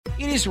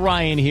It is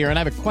Ryan here, and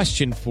I have a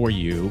question for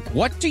you.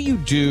 What do you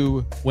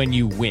do when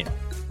you win?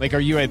 Like, are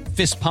you a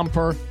fist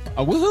pumper,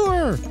 a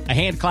woohooer, a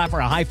hand clapper,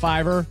 a high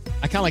fiver?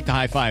 I kind of like the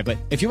high five, but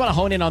if you want to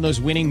hone in on those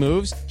winning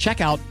moves,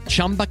 check out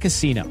Chumba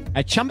Casino.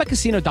 At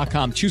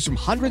ChumbaCasino.com, choose from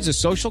hundreds of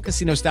social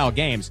casino style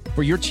games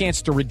for your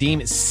chance to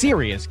redeem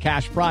serious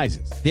cash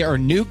prizes. There are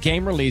new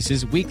game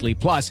releases weekly,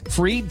 plus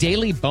free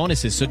daily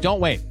bonuses. So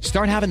don't wait.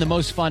 Start having the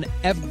most fun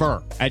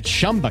ever at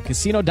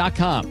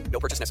ChumbaCasino.com. No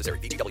purchase necessary.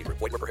 VGW Group.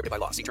 Void where prohibited by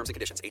law. See terms and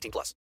conditions.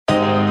 18+.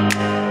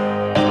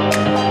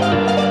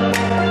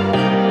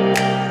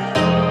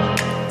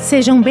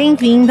 Sejam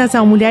bem-vindas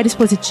ao Mulheres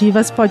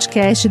Positivas,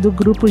 podcast do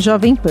Grupo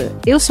Jovem Pan.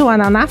 Eu sou a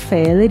Naná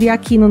Feller e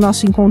aqui no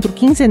nosso encontro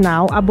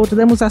quinzenal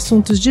abordamos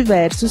assuntos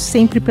diversos,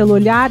 sempre pelo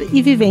olhar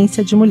e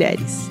vivência de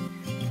mulheres.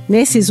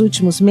 Nesses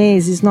últimos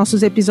meses,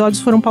 nossos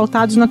episódios foram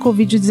pautados na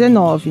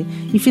Covid-19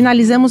 e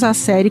finalizamos a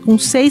série com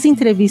 6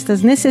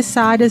 entrevistas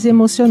necessárias e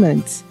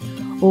emocionantes.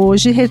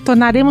 Hoje,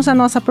 retornaremos à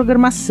nossa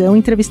programação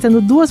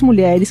entrevistando 2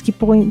 mulheres que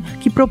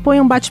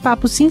propõem um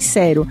bate-papo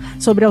sincero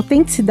sobre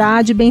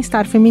autenticidade e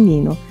bem-estar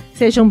feminino.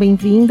 Sejam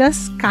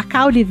bem-vindas,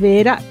 Cacá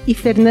Oliveira e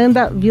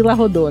Fernanda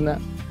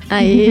Vilarrodona.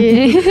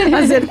 Aê!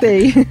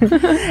 Acertei.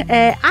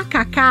 A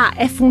Cacá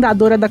é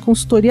fundadora da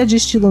consultoria de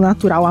estilo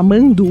natural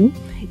Amandu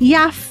e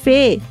a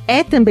Fê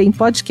é também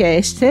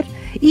podcaster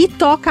e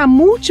toca a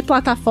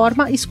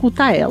multiplataforma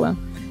Escuta Ela.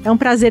 É um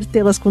prazer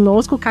tê-las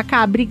conosco.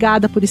 Cacá,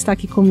 obrigada por estar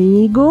aqui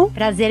comigo.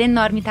 Prazer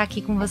enorme estar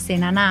aqui com você,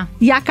 Naná.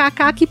 E a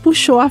Cacá que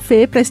puxou a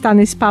Fê para estar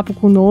nesse papo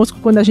conosco,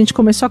 quando a gente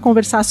começou a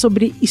conversar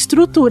sobre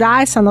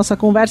estruturar essa nossa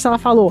conversa, ela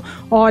falou,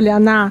 olha,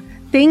 Ná,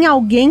 tem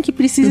alguém que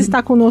precisa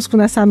estar conosco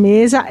nessa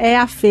mesa, é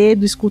a Fê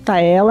do Escuta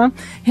Ela.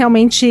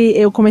 Realmente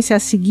eu comecei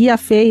a seguir a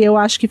Fê e eu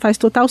acho que faz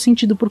total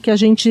sentido porque a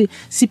gente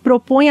se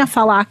propõe a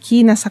falar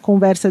aqui nessa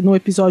conversa no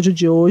episódio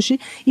de hoje.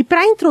 E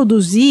para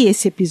introduzir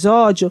esse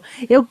episódio,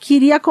 eu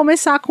queria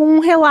começar com um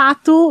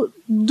relato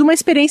de uma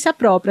experiência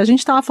própria. A gente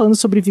estava falando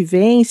sobre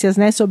vivências,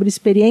 né, sobre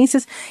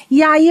experiências,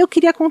 e aí eu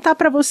queria contar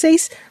para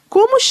vocês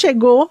como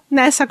chegou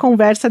nessa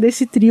conversa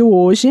desse trio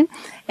hoje.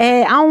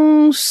 Há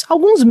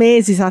alguns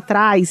meses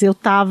atrás, eu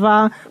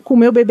estava com o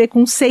meu bebê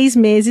com 6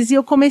 meses e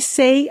eu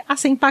comecei a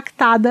ser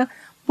impactada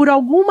por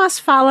algumas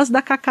falas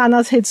da Cacá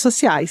nas redes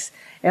sociais.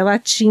 Ela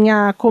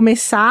tinha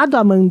começado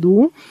a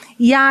Amandu,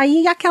 e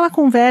aí aquela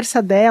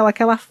conversa dela,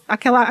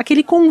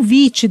 aquele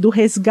convite do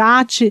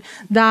resgate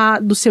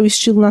do seu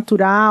estilo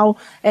natural,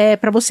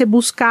 para você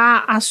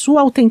buscar a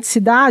sua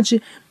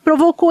autenticidade,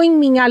 provocou em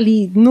mim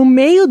ali, no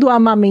meio do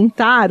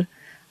amamentar,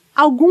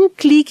 algum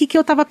clique que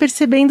eu estava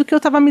percebendo que eu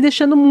estava me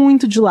deixando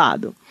muito de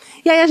lado.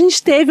 E aí a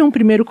gente teve um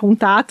primeiro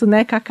contato,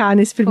 né, Cacá,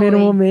 nesse primeiro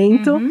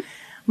momento,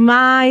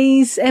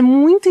 mas é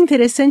muito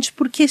interessante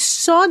porque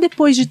só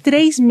depois de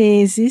 3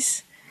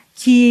 meses...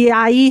 que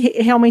aí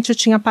realmente eu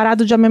tinha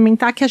parado de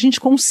amamentar, que a gente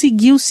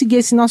conseguiu seguir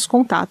esse nosso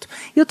contato.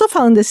 E eu tô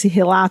falando desse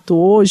relato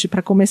hoje,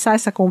 para começar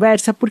essa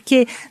conversa,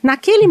 porque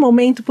naquele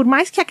momento, por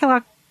mais que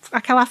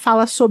aquela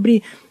fala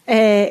sobre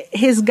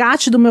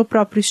resgate do meu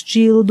próprio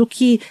estilo, do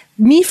que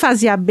me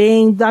fazia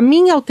bem, da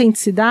minha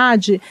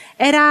autenticidade,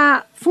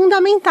 era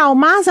fundamental,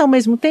 mas ao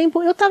mesmo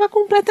tempo eu estava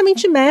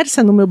completamente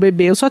imersa no meu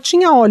bebê, eu só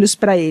tinha olhos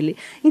para ele.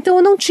 Então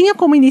eu não tinha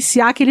como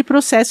iniciar aquele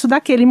processo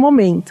daquele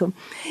momento.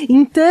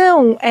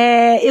 Então,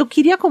 eu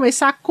queria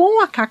começar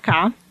com a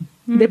Cacá,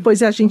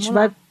 depois a gente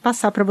vai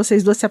passar para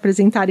vocês 2 se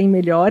apresentarem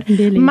melhor.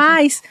 Beleza.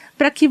 Mas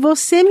para que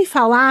você me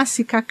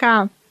falasse,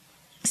 Cacá,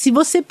 se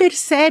você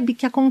percebe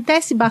que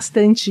acontece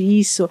bastante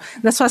isso,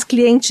 das suas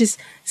clientes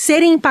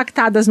serem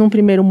impactadas num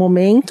primeiro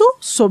momento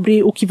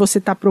sobre o que você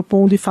está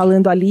propondo e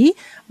falando ali,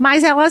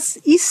 mas elas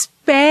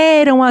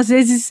esperam, às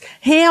vezes,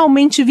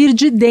 realmente vir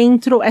de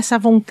dentro essa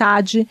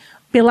vontade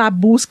pela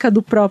busca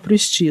do próprio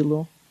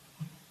estilo.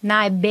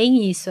 Não, é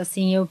bem isso,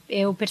 assim,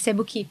 eu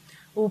percebo que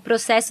o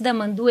processo da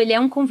Amandu, ele é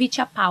um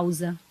convite à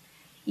pausa.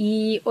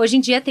 E hoje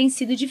em dia tem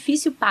sido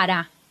difícil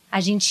parar,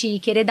 a gente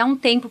querer dar um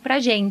tempo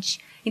pra gente.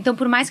 Então,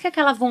 por mais que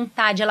aquela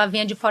vontade ela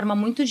venha de forma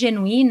muito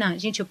genuína,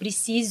 gente, eu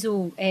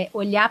preciso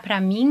olhar para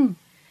mim,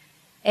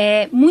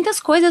 muitas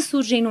coisas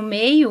surgem no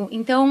meio,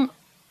 então,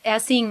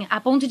 assim,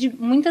 a ponto de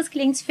muitas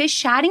clientes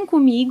fecharem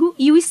comigo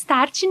e o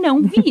start não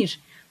vir.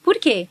 Por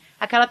quê?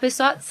 Aquela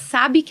pessoa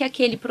sabe que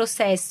aquele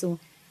processo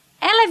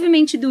é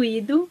levemente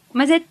doído,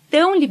 mas é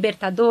tão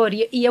libertador,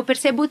 e eu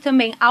percebo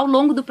também, ao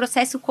longo do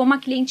processo, como a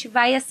cliente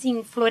vai,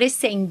 assim,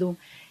 florescendo.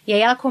 E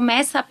aí ela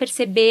começa a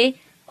perceber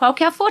qual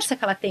que é a força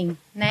que ela tem,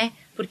 né?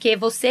 Porque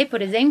você,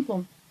 por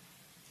exemplo,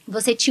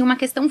 você tinha uma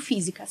questão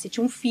física. Você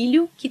tinha um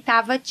filho que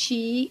estava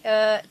te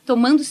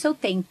tomando o seu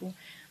tempo.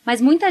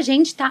 Mas muita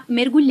gente está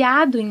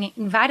mergulhado em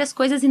várias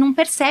coisas e não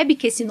percebe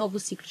que esse novo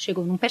ciclo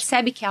chegou. Não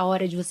percebe que é a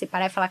hora de você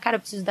parar e falar, cara,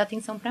 eu preciso dar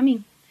atenção para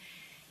mim.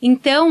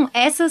 Então,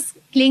 essas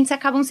clientes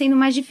acabam sendo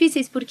mais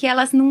difíceis porque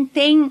elas não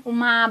têm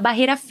uma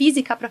barreira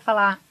física para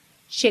falar,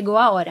 chegou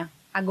a hora.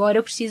 Agora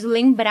eu preciso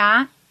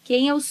lembrar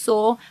quem eu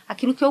sou,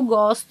 aquilo que eu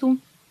gosto,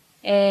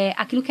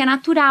 aquilo que é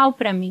natural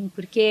para mim,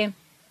 porque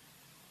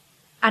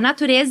a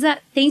natureza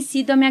tem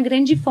sido a minha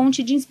grande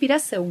fonte de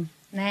inspiração.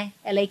 né?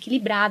 Ela é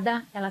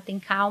equilibrada, ela tem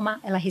calma,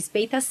 ela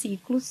respeita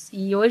ciclos.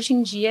 E hoje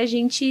em dia a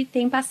gente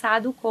tem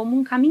passado como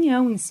um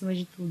caminhão em cima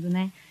de tudo,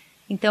 né?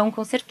 Então,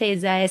 com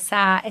certeza,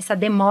 essa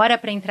demora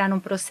para entrar num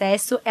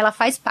processo, ela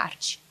faz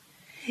parte.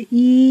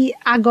 E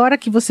agora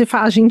que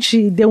a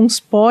gente deu um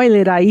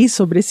spoiler aí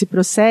sobre esse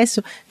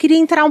processo, queria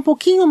entrar um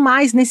pouquinho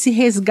mais nesse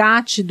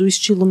resgate do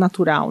estilo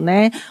natural,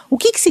 né? O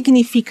que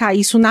significa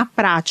isso na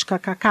prática,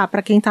 Cacá,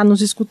 para quem está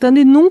nos escutando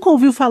e nunca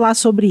ouviu falar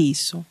sobre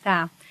isso?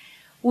 Tá.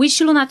 O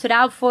estilo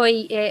natural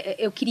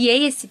eu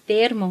criei esse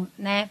termo,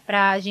 né,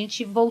 para a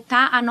gente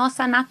voltar à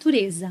nossa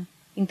natureza.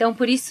 Então,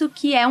 por isso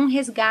que é um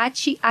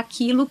resgate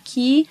àquilo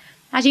que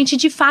a gente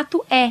de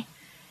fato é.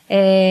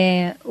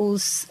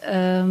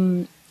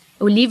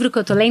 O livro que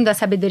eu tô lendo, A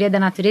Sabedoria da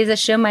Natureza,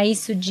 chama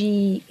isso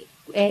de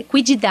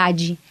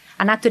cuididade.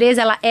 A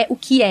natureza, ela é o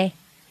que é.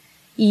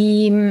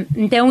 E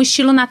então, o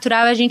estilo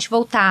natural é a gente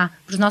voltar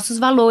para os nossos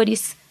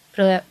valores,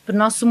 para o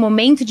nosso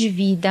momento de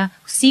vida,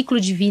 o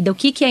ciclo de vida, o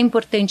que é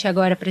importante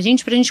agora para a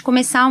gente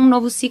começar um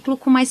novo ciclo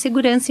com mais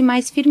segurança e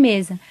mais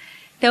firmeza.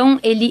 Então,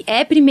 ele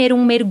é primeiro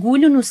um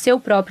mergulho no seu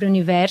próprio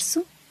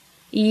universo,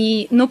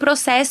 e no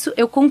processo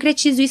eu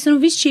concretizo isso no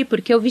vestir,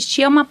 porque o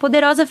vestir é uma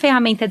poderosa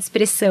ferramenta de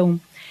expressão.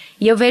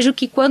 E eu vejo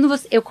que quando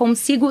eu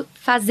consigo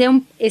fazer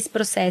esse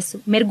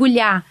processo,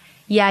 mergulhar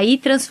e aí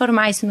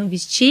transformar isso no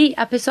vestir,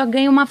 a pessoa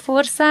ganha uma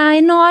força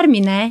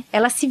enorme, né?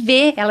 Ela se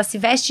vê, ela se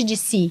veste de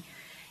si.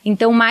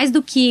 Então, mais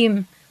do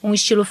que um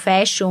estilo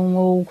fashion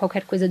ou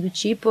qualquer coisa do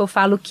tipo, eu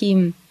falo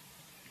que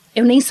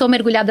eu nem sou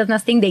mergulhada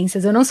nas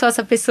tendências, eu não sou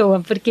essa pessoa,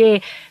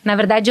 porque, na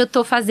verdade, eu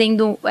tô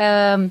fazendo...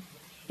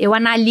 eu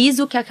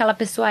analiso o que aquela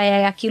pessoa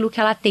é, aquilo que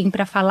ela tem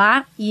para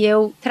falar, e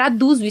eu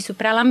traduzo isso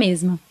para ela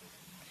mesma.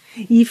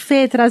 E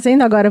Fê,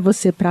 trazendo agora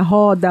você para a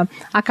roda,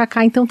 a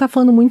Cacá então está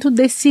falando muito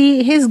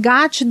desse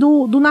resgate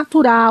do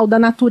natural, da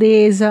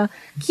natureza,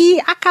 que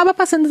acaba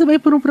passando também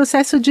por um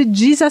processo de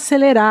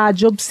desacelerar,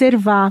 de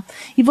observar.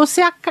 E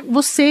você,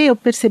 eu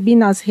percebi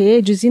nas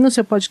redes e no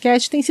seu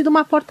podcast, tem sido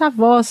uma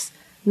porta-voz,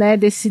 né,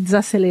 desse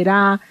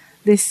desacelerar,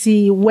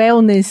 desse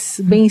wellness,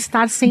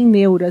 bem-estar sem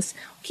neuras.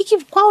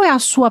 Qual é a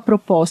sua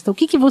proposta? O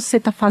que você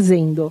está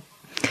fazendo?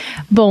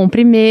 Bom,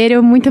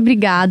 primeiro, muito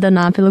obrigada,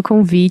 Ná, pelo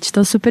convite.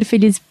 Estou super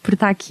feliz por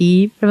estar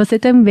aqui. Para você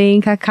também,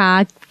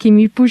 Cacá, que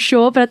me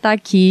puxou para estar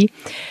aqui.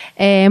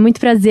 É muito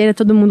prazer a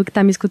todo mundo que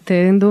está me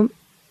escutando.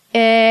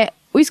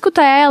 O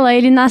Escuta Ela,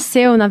 ele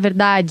nasceu, na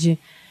verdade,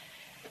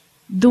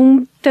 de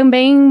um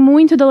também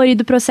muito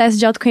dolorido processo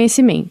de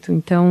autoconhecimento.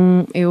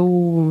 Então,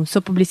 eu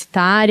sou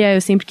publicitária,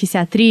 eu sempre quis ser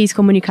atriz,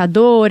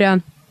 comunicadora,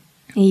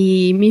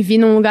 e me vi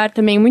num lugar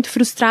também muito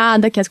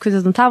frustrada, que as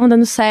coisas não estavam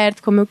dando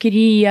certo como eu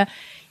queria.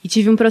 E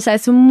tive um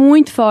processo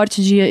muito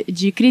forte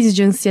de crise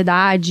de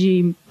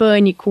ansiedade,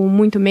 pânico,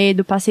 muito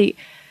medo. Passei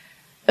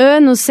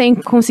anos sem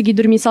conseguir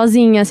dormir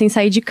sozinha, sem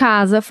sair de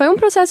casa. Foi um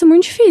processo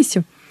muito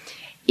difícil.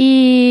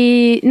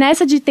 E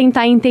nessa de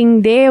tentar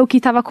entender o que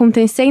estava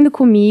acontecendo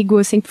comigo,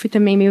 eu sempre fui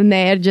também meio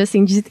nerd,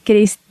 assim, de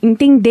querer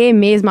entender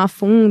mesmo a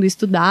fundo,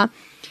 estudar.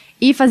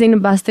 E fazendo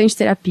bastante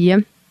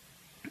terapia.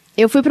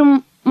 Eu fui para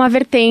uma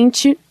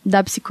vertente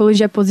da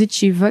psicologia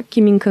positiva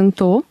que me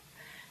encantou.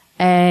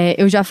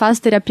 Eu já faço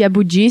terapia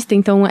budista,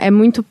 então é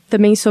muito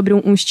também sobre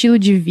um estilo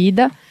de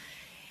vida.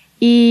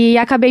 E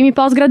acabei me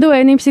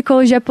pós-graduando em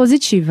psicologia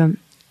positiva.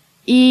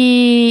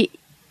 E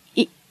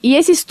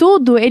esse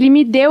estudo, ele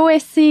me deu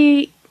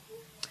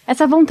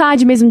essa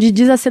vontade mesmo de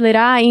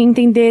desacelerar e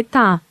entender,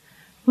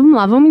 vamos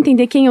lá, vamos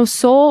entender quem eu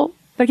sou,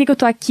 para que eu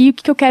tô aqui, o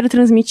que eu quero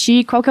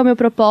transmitir, qual que é o meu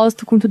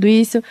propósito com tudo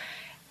isso.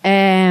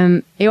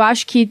 Eu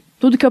acho que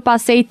tudo que eu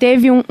passei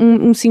teve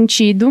um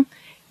sentido,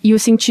 e o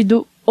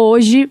sentido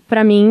hoje,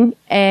 pra mim,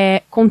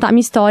 é contar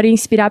minha história e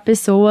inspirar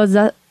pessoas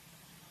a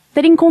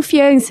terem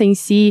confiança em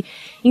si,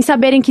 em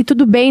saberem que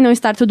tudo bem não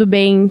estar tudo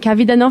bem, que a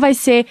vida não vai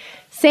ser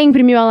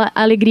sempre mil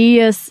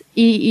alegrias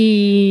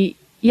e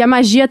a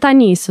magia tá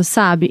nisso,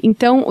 sabe?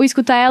 Então, o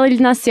Escuta Ela, ele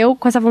nasceu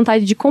com essa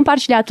vontade de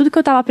compartilhar tudo que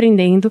eu tava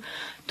aprendendo,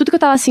 tudo que eu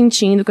tava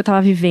sentindo, que eu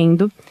tava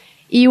vivendo.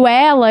 E o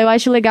Ela, eu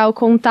acho legal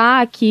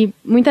contar que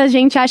muita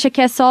gente acha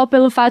que é só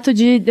pelo fato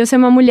de eu ser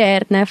uma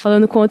mulher, né,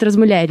 falando com outras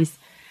mulheres.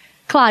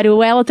 Claro,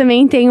 o Ela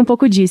também tem um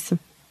pouco disso.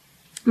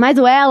 Mas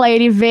o Ela,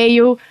 ele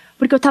veio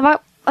porque eu tava,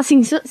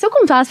 assim, se eu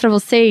contasse pra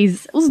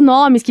vocês os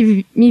nomes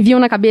que me vinham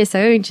na cabeça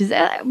antes,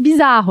 é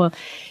bizarro.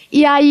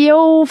 E aí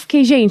eu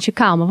fiquei, gente,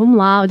 calma, vamos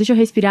lá, deixa eu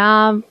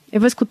respirar, eu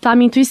vou escutar a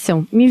minha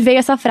intuição. Me veio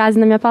essa frase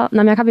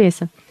na minha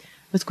cabeça,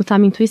 vou escutar a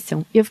minha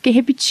intuição. E eu fiquei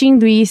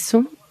repetindo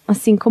isso,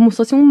 assim, como se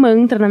fosse um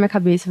mantra na minha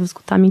cabeça, vou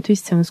escutar a minha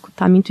intuição, vou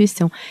escutar a minha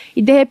intuição.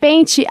 E de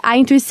repente, a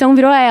intuição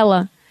virou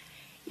Ela.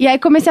 E aí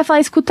comecei a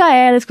falar, escuta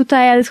ela, escuta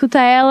ela, escuta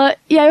ela.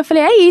 E aí eu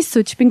falei, é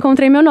isso, tipo,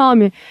 encontrei meu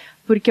nome.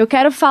 Porque eu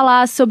quero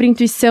falar sobre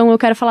intuição, eu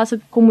quero falar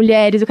com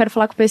mulheres, eu quero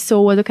falar com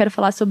pessoas, eu quero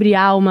falar sobre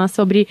alma,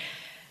 sobre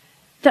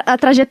a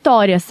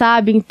trajetória,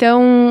 sabe?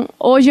 Então,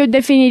 hoje eu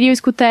definiria o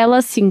Escuta Ela,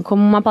 assim,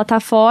 como uma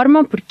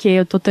plataforma, porque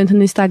eu tô tanto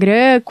no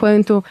Instagram,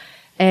 quanto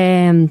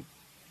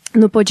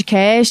no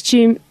podcast.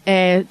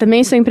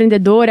 Também sou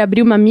empreendedora,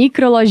 abri uma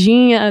micro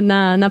lojinha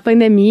na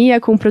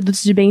pandemia com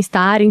produtos de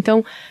bem-estar,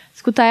 então...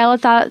 escutar ela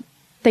tá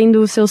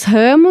tendo os seus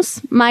ramos,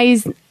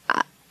 mas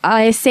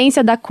a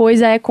essência da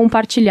coisa é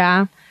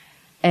compartilhar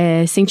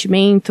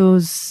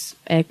sentimentos,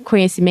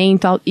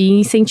 conhecimento e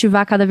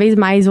incentivar cada vez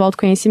mais o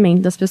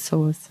autoconhecimento das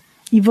pessoas.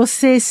 E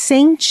você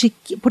sente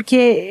que,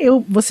 porque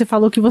você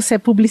falou que você é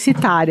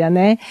publicitária,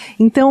 né?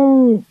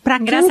 Então, para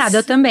quem... Engraçado,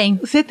 eu também.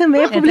 Você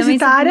também é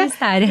publicitária. Eu também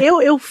sou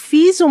publicitária. Eu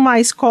fiz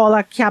uma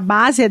escola que a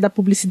base é da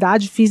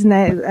publicidade, fiz,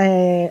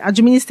 né,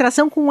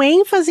 administração com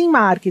ênfase em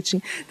marketing.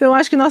 Então, eu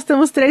acho que nós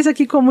estamos 3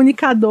 aqui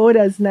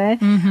comunicadoras, né?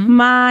 Uhum.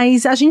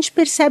 Mas a gente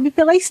percebe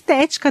pela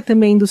estética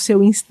também do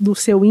seu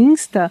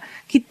Insta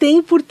que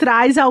tem por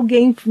trás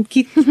alguém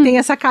que tem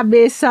essa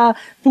cabeça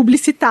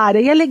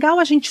publicitária. E é legal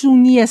a gente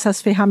unir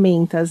essas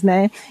ferramentas,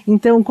 né?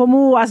 Então,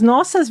 como as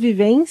nossas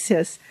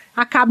vivências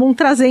acabam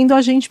trazendo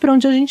a gente para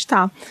onde a gente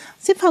está.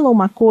 Você falou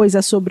uma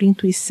coisa sobre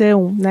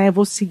intuição, né?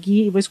 Vou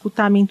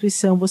escutar a minha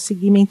intuição, vou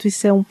seguir minha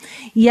intuição.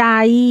 E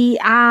aí,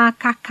 a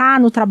Cacá,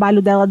 no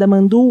trabalho dela da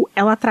Mandu,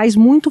 ela traz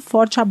muito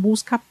forte a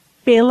busca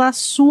pela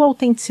sua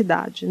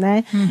autenticidade,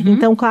 né? Uhum.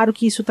 Então, claro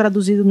que isso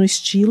traduzido no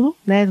estilo,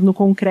 né, no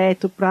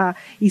concreto, para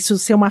isso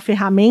ser uma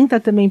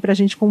ferramenta também para a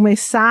gente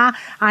começar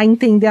a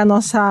entender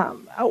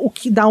o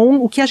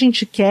que a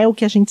gente quer, o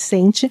que a gente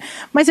sente.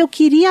 Mas eu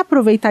queria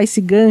aproveitar esse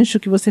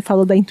gancho que você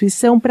falou da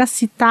intuição para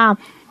citar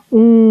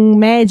um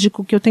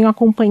médico que eu tenho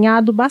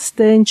acompanhado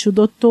bastante, o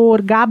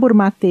Dr. Gabor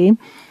Maté.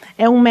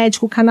 É um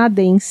médico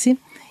canadense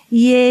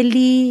e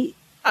ele...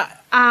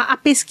 A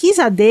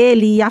pesquisa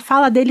dele e a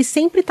fala dele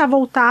sempre está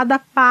voltada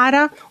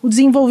para o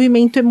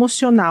desenvolvimento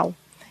emocional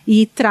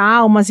e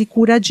traumas e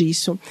cura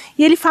disso.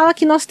 E ele fala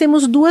que nós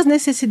temos 2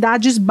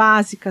 necessidades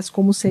básicas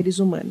como seres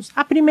humanos.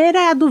 A primeira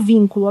é a do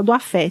vínculo, a do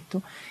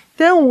afeto.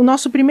 Então, o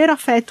nosso primeiro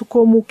afeto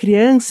como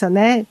criança,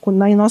 né,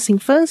 na nossa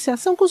infância,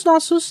 são com os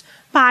nossos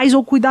pais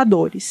ou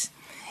cuidadores.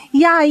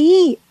 E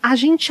aí, a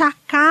gente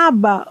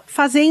acaba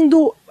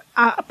fazendo...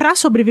 Para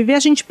sobreviver,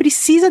 a gente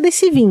precisa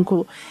desse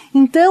vínculo.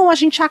 Então, a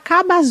gente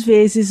acaba, às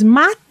vezes,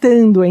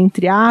 matando,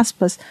 entre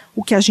aspas,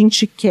 o que a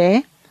gente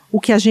quer, o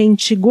que a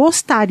gente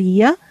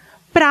gostaria,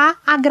 para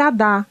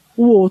agradar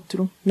o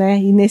outro, né?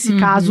 E, nesse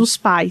caso, os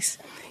pais.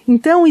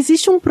 Então,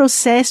 existe um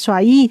processo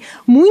aí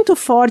muito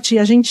forte,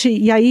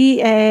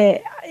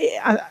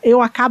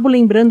 eu acabo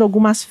lembrando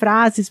algumas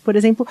frases, por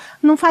exemplo,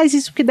 não faz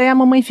isso porque daí a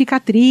mamãe fica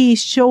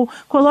triste, ou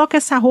coloca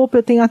essa roupa,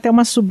 eu tenho até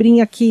uma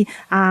sobrinha que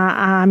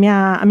a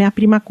minha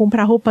prima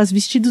compra roupas,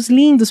 vestidos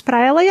lindos para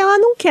ela e ela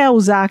não quer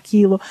usar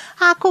aquilo.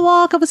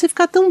 Coloca, você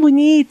fica tão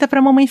bonita para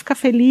a mamãe ficar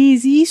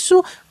feliz, e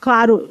isso,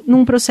 claro,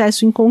 num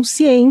processo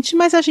inconsciente,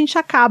 mas a gente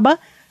acaba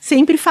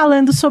sempre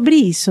falando sobre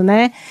isso,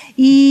 né?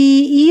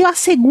 E a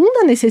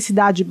segunda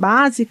necessidade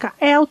básica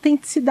é a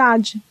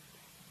autenticidade.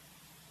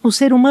 O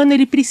ser humano,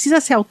 ele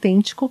precisa ser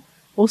autêntico,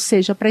 ou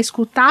seja, para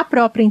escutar a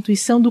própria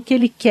intuição do que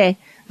ele quer,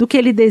 do que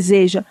ele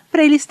deseja,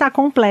 para ele estar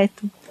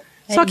completo.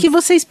 Só que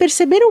vocês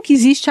perceberam que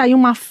existe aí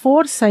uma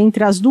força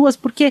entre as duas,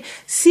 porque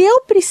se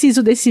eu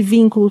preciso desse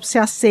vínculo ser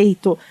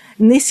aceito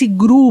nesse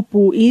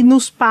grupo e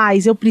nos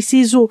pais, eu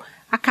preciso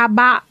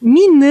acabar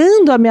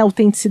minando a minha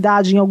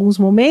autenticidade em alguns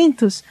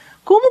momentos,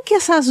 como que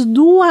essas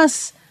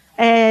duas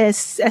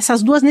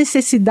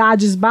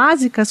necessidades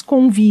básicas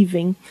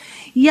convivem?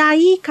 E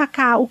aí,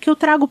 Cacá, o que eu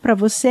trago para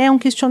você é um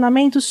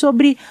questionamento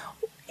sobre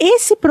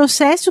esse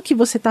processo que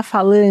você está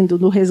falando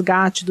do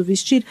resgate, do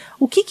vestir.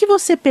 O que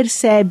você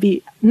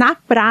percebe na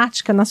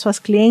prática, nas suas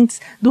clientes,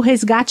 do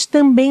resgate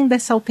também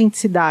dessa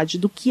autenticidade,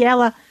 do que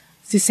ela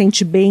se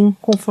sente bem,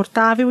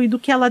 confortável e do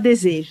que ela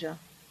deseja?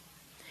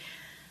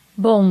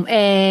 Bom,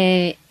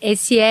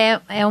 esse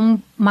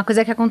uma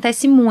coisa que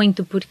acontece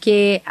muito,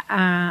 porque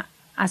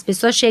as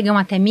pessoas chegam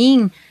até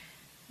mim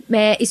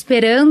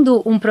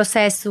esperando um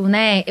processo,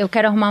 né? Eu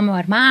quero arrumar meu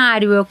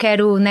armário, eu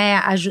quero, né?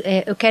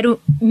 Eu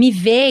quero me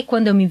ver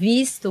quando eu me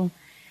visto.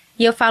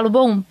 E eu falo,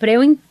 bom,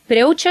 para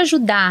eu te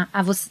ajudar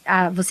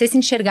a você se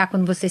enxergar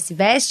quando você se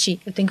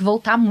veste, eu tenho que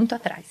voltar muito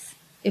atrás.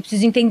 Eu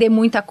preciso entender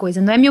muita coisa.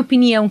 Não é minha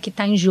opinião que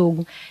está em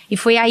jogo. E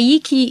foi aí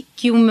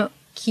que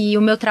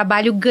o meu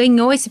trabalho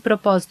ganhou esse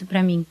propósito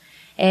para mim.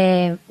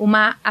 É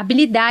uma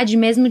habilidade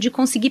mesmo de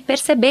conseguir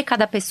perceber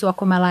cada pessoa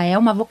como ela é,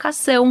 uma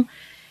vocação.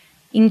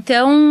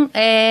 Então,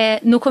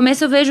 no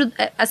começo eu vejo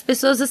as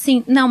pessoas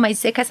assim, não, mas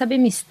você quer saber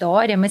minha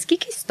história? Mas que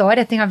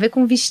história tem a ver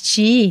com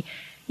vestir?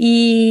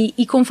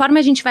 E conforme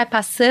a gente vai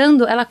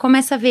passando, ela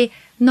começa a ver,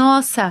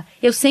 nossa,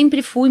 eu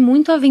sempre fui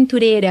muito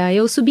aventureira,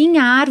 eu subi em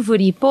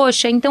árvore,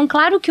 poxa, então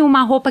claro que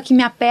uma roupa que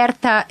me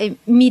aperta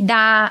me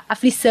dá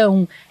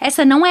aflição.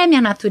 Essa não é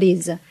minha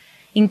natureza.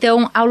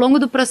 Então, ao longo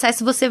do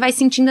processo, você vai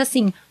sentindo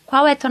assim,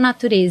 qual é a tua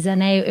natureza,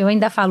 né? Eu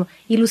ainda falo,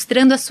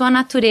 ilustrando a sua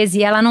natureza,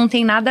 e ela não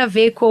tem nada a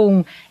ver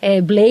com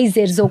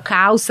blazers ou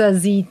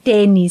calças e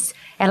tênis.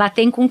 Ela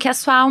tem com que a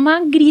sua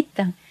alma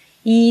grita.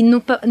 E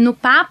no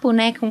papo,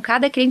 né, com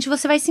cada cliente,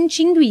 você vai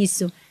sentindo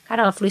isso.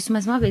 Cara, ela falou isso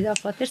mais uma vez, ela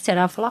falou a terceira,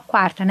 ela falou a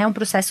quarta, né? É um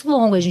processo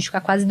longo, a gente fica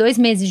quase 2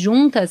 meses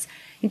juntas.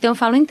 Então eu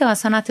falo, então, a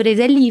sua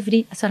natureza é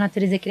livre, a sua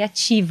natureza é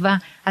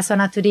criativa, a sua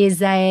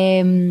natureza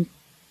é...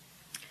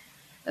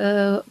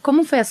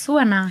 como foi a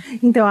sua, Ná?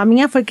 Então, a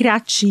minha foi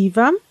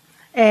criativa,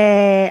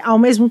 ao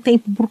mesmo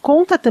tempo, por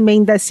conta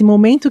também desse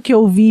momento que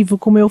eu vivo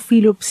com meu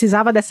filho, eu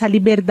precisava dessa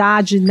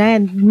liberdade, né,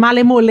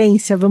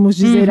 malemolência, vamos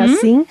dizer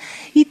assim,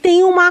 e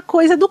tem uma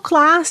coisa do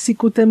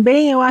clássico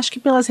também, eu acho que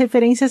pelas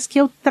referências que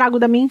eu trago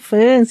da minha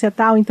infância e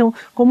tal, então,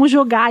 como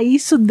jogar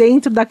isso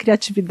dentro da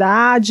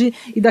criatividade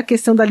e da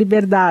questão da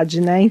liberdade,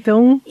 né,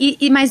 então...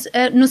 Mas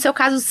no seu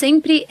caso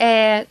sempre,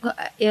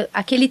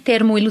 aquele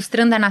termo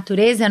ilustrando a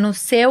natureza, no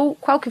seu,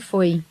 qual que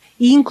foi?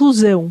 E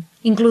inclusão.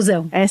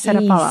 Inclusão. Essa era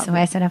a palavra. Isso,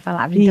 essa era a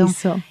palavra. Então,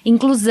 isso.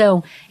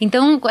 Inclusão.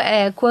 Então,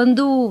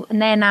 quando,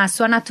 né, na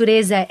sua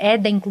natureza é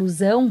da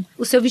inclusão,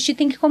 o seu vestir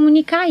tem que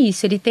comunicar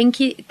isso. Ele tem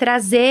que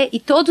trazer, e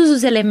todos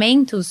os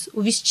elementos,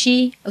 o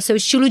vestir, o seu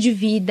estilo de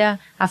vida,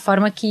 a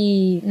forma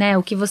que, né,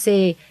 o que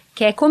você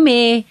quer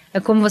comer,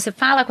 como você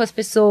fala com as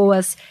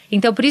pessoas.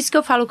 Então, por isso que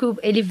eu falo que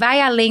ele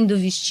vai além do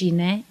vestir,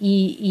 né?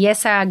 E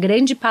essa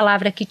grande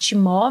palavra que te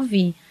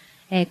move,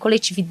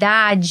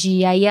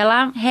 coletividade, aí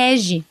ela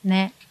rege,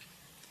 né?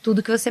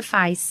 Tudo que você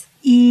faz.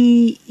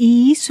 E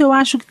isso eu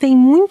acho que tem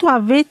muito a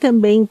ver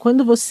também,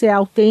 quando você é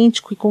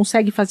autêntico e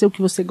consegue fazer o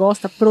que você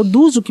gosta,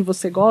 produz o que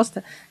você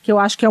gosta, que eu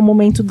acho que é o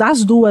momento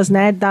das duas,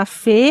 né? Da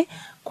Fê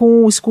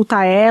com o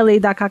Escuta Ela e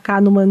da Cacá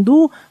no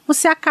Mandu,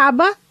 você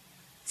acaba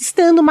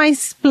estando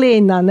mais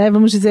plena, né?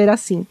 Vamos dizer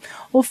assim.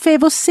 Ô Fê,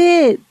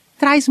 você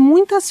traz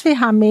muitas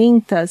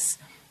ferramentas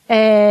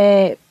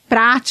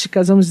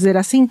práticas, vamos dizer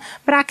assim,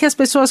 para que as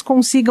pessoas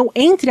consigam,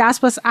 entre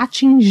aspas,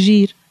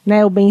 atingir,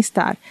 né, o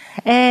bem-estar.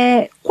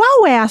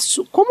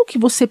 Como que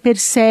você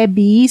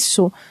percebe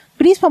isso?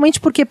 Principalmente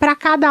porque para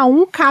cada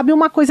um cabe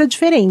uma coisa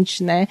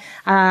diferente, né?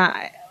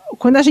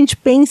 Quando a gente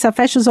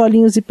fecha os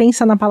olhinhos e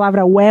pensa na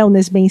palavra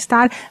wellness,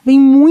 bem-estar, vem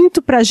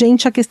muito pra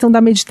gente a questão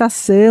da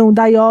meditação,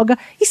 da yoga.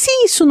 E se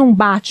isso não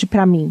bate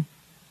pra mim?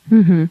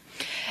 Uhum.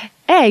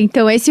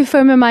 Então esse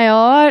foi o meu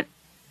maior...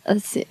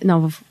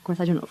 Não, vou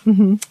começar de novo.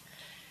 Uhum.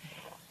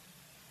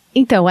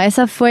 Então,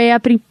 essa foi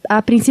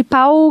a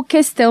principal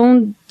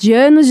questão de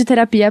anos de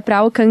terapia para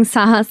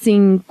alcançar,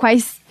 assim,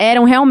 quais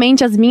eram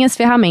realmente as minhas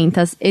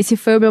ferramentas. Esse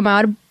foi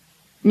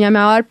minha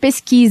maior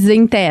pesquisa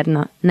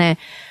interna, né?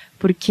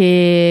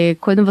 Porque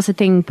quando você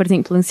tem, por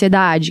exemplo,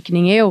 ansiedade, que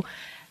nem eu,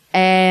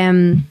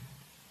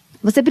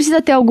 você precisa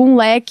ter algum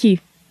leque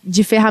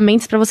de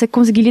ferramentas para você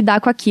conseguir lidar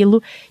com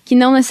aquilo, que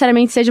não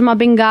necessariamente seja uma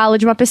bengala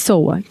de uma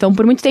pessoa. Então,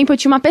 por muito tempo eu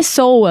tinha uma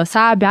pessoa,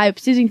 sabe? Eu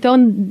preciso então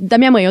da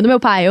minha mãe, ou do meu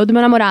pai, ou do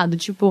meu namorado,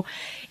 tipo...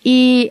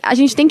 E a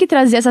gente tem que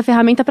trazer essa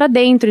ferramenta para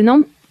dentro e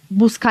não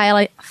buscar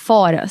ela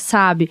fora,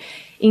 sabe?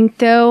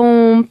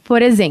 Então,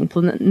 por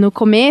exemplo, no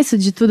começo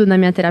de tudo na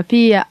minha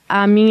terapia,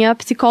 a minha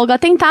psicóloga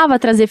tentava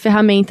trazer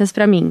ferramentas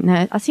para mim,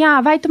 né? Assim,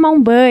 vai tomar um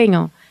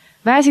banho,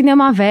 vai acender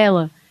uma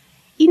vela.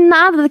 E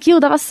nada daquilo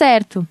dava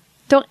certo.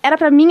 Então,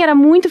 pra mim, era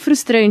muito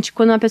frustrante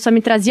quando uma pessoa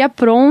me trazia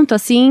pronto,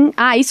 assim,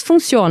 isso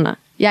funciona.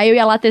 E aí eu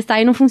ia lá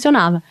testar e não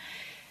funcionava.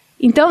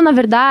 Então, na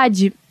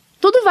verdade,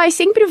 tudo vai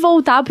sempre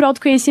voltar pro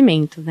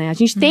autoconhecimento, né? A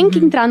gente tem que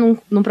entrar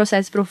num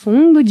processo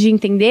profundo de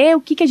entender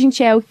o que a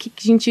gente é, o que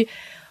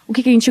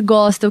a gente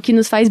gosta, o que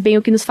nos faz bem,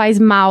 o que nos faz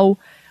mal,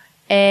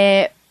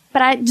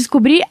 para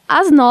descobrir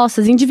as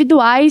nossas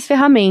individuais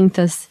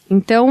ferramentas.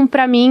 Então,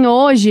 pra mim,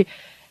 hoje,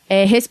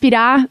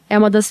 respirar é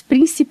uma das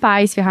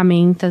principais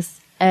ferramentas.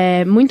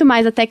 Muito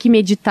mais até que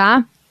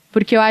meditar,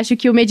 porque eu acho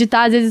que o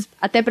meditar, às vezes,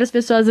 até para as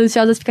pessoas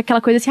ansiosas, fica aquela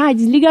coisa assim,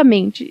 desliga a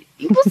mente.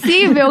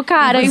 Impossível,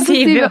 cara,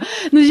 impossível.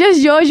 Nos dias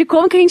de hoje,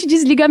 como que a gente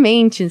desliga a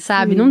mente,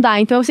 sabe? Não dá.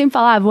 Então eu sempre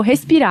falo, vou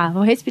respirar,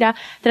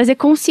 trazer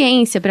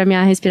consciência para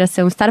minha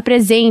respiração, estar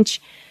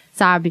presente,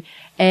 sabe?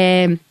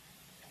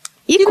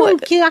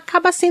 Que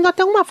acaba sendo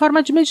até uma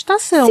forma de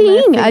meditação,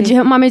 sim,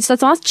 né? uma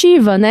meditação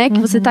ativa, né? Que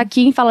você tá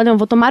aqui e fala, não, eu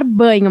vou tomar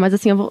banho, mas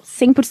assim, eu vou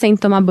 100%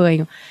 tomar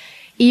banho.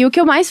 E o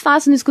que eu mais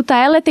faço no Escuta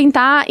Ela é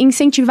tentar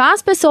incentivar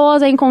as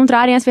pessoas a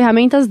encontrarem as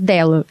ferramentas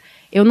dela.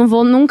 Eu não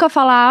vou nunca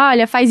falar,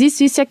 olha, faz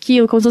isso, isso e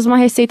aquilo, como se fosse uma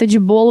receita de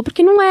bolo,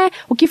 porque não é.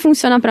 O que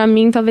funciona pra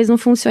mim, talvez não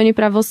funcione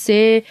pra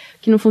você,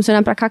 que não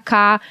funciona pra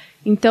Cacá.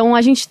 Então,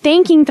 a gente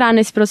tem que entrar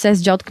nesse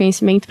processo de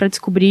autoconhecimento pra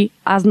descobrir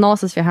as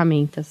nossas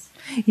ferramentas.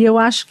 E eu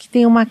acho que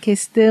tem uma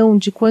questão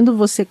de quando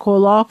você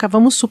coloca,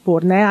 vamos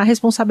supor, né, a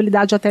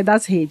responsabilidade até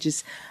das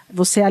redes.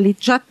 Você ali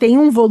já tem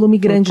um volume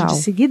grande de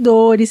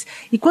seguidores,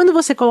 e quando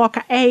você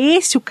coloca,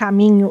 esse o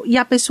caminho, e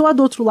a pessoa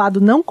do outro lado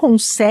não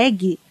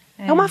consegue,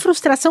 é uma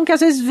frustração que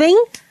às vezes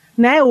vem,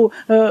 né,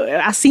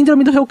 a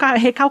síndrome do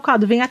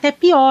recalcado, vem até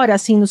pior,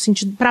 assim, no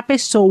sentido, pra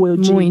pessoa, eu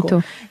digo.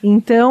 Muito.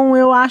 Então,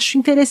 eu acho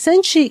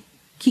interessante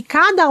que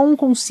cada um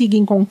consiga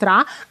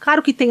encontrar,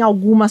 claro que tem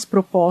algumas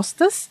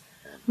propostas,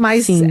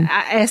 mas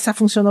essa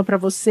funcionou para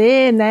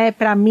você, né?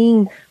 Para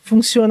mim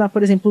funciona,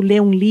 por exemplo,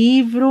 ler um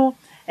livro.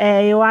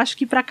 Eu acho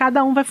que para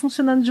cada um vai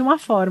funcionando de uma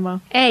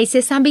forma. E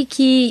você sabe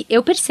que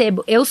eu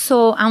percebo,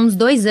 há uns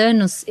 2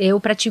 anos, eu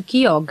pratico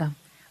yoga.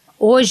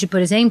 Hoje,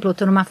 por exemplo, eu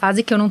tô numa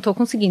fase que eu não tô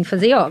conseguindo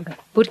fazer yoga.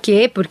 Por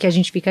quê? Porque a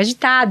gente fica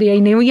agitado e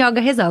aí nem o yoga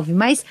resolve.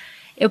 Mas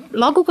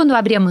logo quando eu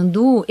abri a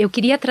Mandu, eu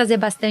queria trazer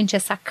bastante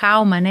essa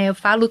calma, né? Eu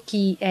falo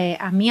que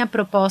a minha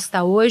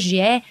proposta hoje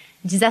é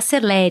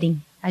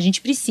desacelerem. A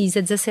gente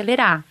precisa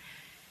desacelerar.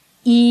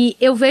 E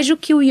eu vejo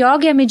que o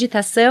yoga e a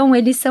meditação,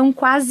 eles são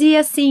quase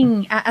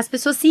assim, as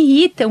pessoas se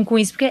irritam com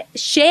isso, porque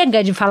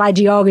chega de falar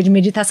de yoga e de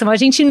meditação, a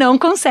gente não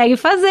consegue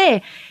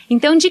fazer.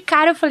 Então, de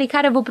cara, eu falei,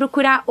 cara, eu vou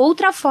procurar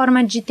outra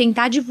forma de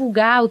tentar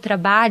divulgar o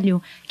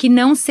trabalho que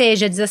não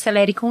seja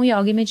desacelere com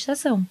yoga e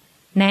meditação,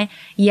 né?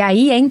 E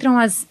aí entram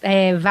as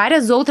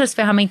várias outras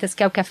ferramentas,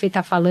 que é o que a Fê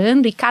tá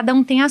falando, e cada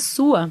um tem a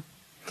sua.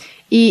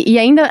 E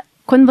ainda,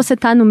 quando você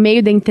tá no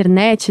meio da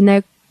internet,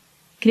 né,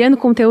 criando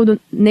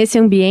conteúdo nesse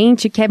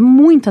ambiente que é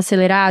muito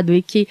acelerado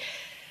e que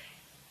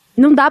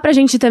não dá pra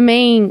gente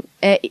também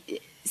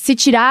se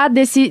tirar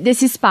desse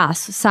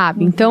espaço,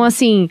 sabe? Então,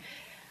 assim,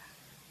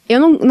 eu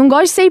não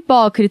gosto de ser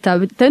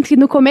hipócrita, tanto que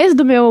no começo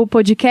do meu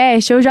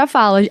podcast eu já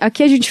falo,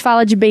 aqui a gente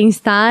fala de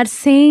bem-estar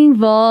sem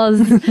voz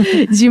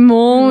de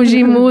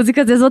monge,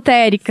 músicas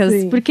esotéricas,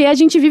 Sim. porque a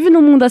gente vive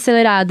num mundo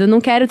acelerado. Eu não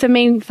quero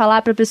também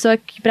falar pra pessoa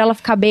que pra ela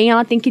ficar bem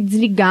ela tem que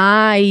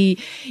desligar e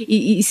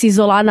se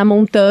isolar na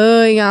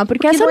montanha,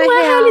 porque essa não é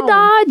a real.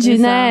 realidade,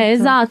 né?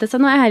 Exato, essa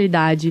não é a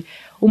realidade.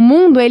 O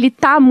mundo, ele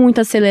tá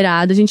muito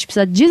acelerado, a gente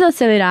precisa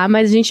desacelerar,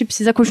 mas a gente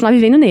precisa continuar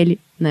vivendo nele,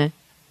 né?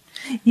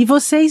 E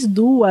vocês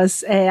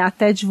duas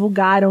até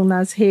divulgaram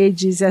nas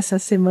redes essa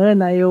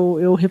semana,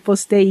 eu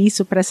repostei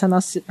isso para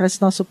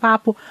esse nosso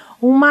papo,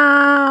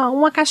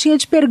 uma caixinha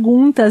de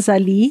perguntas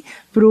ali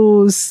para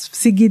os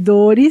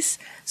seguidores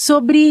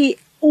sobre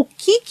o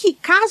que,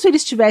 caso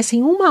eles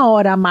tivessem 1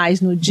 hora a mais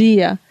no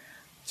dia,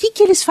 o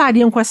que eles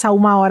fariam com essa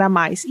 1 hora a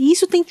mais? E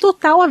isso tem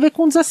total a ver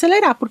com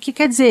desacelerar, porque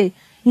quer dizer,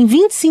 em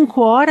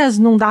 25 horas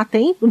não dá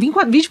tempo,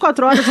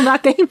 24 horas não dá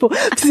tempo.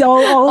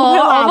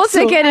 Ó,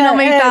 você querendo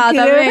aumentar,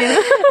 tá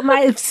vendo?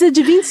 Mas precisa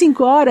de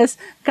 25 horas.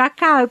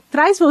 Cacá,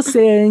 traz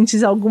você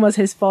antes algumas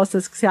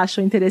respostas que você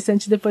achou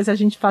interessantes, depois a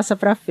gente passa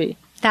pra Fê.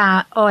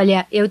 Tá,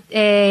 olha,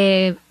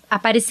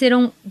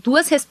 apareceram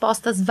 2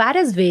 respostas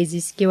várias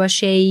vezes que eu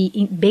achei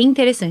bem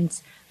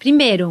interessantes.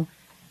 Primeiro,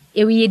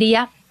 eu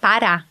iria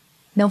parar,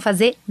 não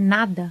fazer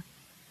nada.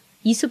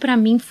 Isso pra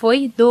mim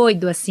foi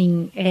doido,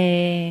 assim,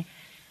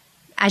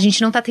 a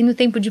gente não tá tendo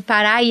tempo de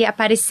parar e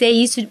aparecer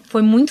isso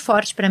foi muito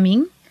forte pra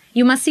mim.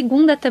 E uma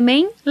segunda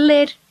também,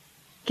 ler,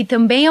 que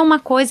também é uma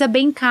coisa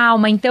bem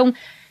calma. Então,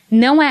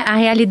 a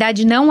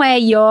realidade não é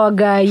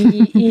yoga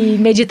e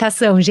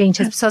meditação,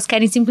 gente. As pessoas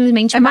querem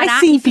simplesmente parar. Mais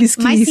simples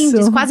que mais isso.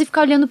 simples, quase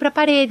ficar olhando pra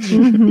parede.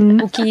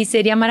 O que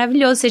seria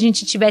maravilhoso se a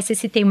gente tivesse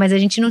esse tempo, mas a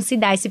gente não se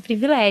dá esse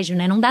privilégio,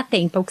 né? Não dá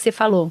tempo, é o que você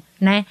falou,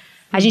 né?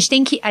 A gente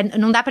tem que...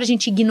 Não dá pra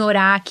gente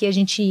ignorar que a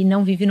gente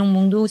não vive num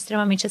mundo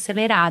extremamente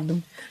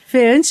acelerado.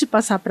 Fê, antes de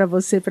passar para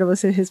você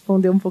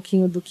responder um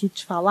pouquinho do que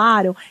te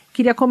falaram,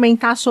 queria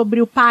comentar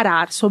sobre o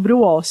parar, sobre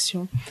o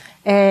ócio.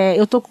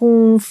 Eu tô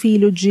com um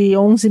filho de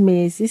 11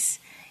 meses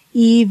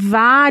e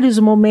vários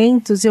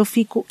momentos eu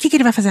fico... O que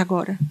ele vai fazer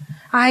agora?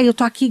 Eu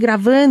tô aqui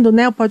gravando,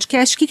 né, o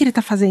podcast, o que ele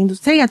tá fazendo?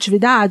 Tem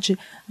atividade?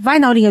 Vai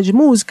na aulinha de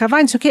música?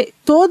 Vai não sei o quê?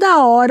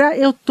 Toda hora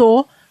eu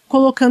tô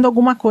colocando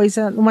alguma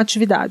coisa numa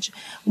atividade.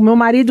 O meu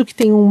marido, que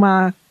tem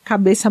uma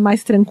cabeça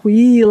mais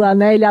tranquila,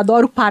 né, ele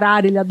adora o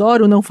parar, ele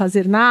adora o não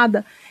fazer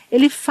nada,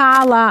 ele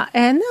fala,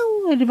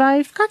 não, ele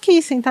vai ficar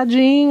aqui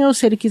sentadinho,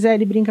 se ele quiser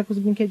ele brinca com os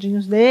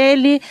brinquedinhos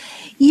dele,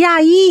 e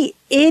aí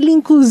ele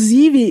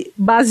inclusive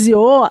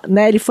baseou,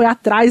 né, ele foi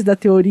atrás da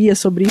teoria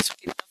sobre isso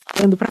que ele está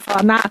falando, para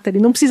falar, Nathalie,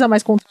 ele não precisa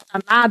mais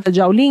contratar nada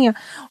de aulinha,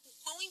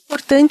 o quão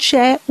importante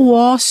é o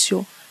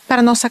ócio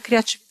para a nossa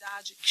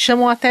criatividade, que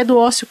chamam até do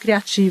ócio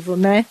criativo,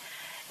 né?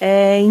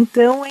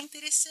 Então é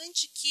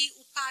interessante que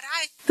o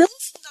parar é tão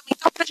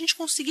fundamental para a gente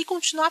conseguir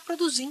continuar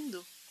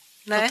produzindo,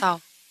 né?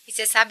 Total. E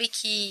você sabe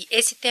que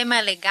esse tema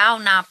é legal,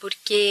 Ná,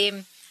 porque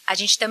a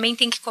gente também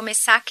tem que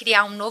começar a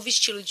criar um novo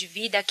estilo de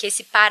vida, que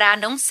esse parar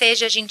não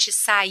seja a gente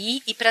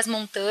sair, ir para as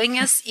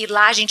montanhas, e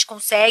lá a gente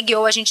consegue,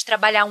 ou a gente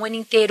trabalhar um ano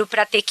inteiro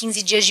para ter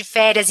 15 dias de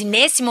férias, e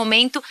nesse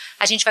momento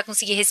a gente vai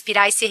conseguir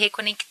respirar e se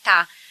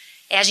reconectar.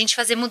 É a gente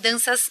fazer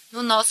mudanças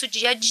no nosso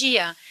dia a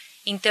dia.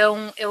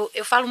 Então,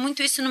 eu falo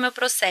muito isso no meu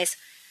processo.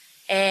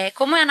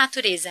 Como é a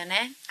natureza,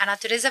 né? A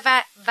natureza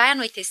vai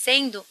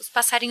anoitecendo, os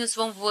passarinhos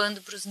vão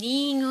voando para os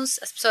ninhos,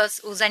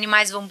 os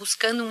animais vão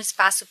buscando um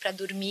espaço para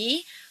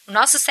dormir. O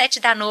nosso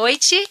 7 da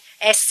noite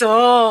é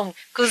som,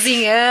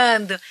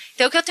 cozinhando.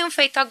 Então, o que eu tenho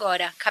feito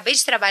agora? Acabei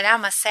de trabalhar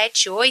umas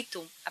 7,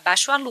 8,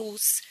 abaixo a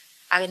luz.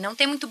 Não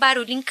tem muito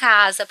barulho em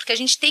casa, porque a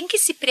gente tem que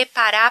se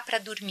preparar para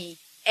dormir.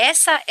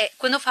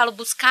 Quando eu falo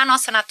buscar a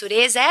nossa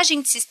natureza, é a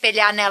gente se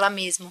espelhar nela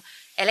mesmo.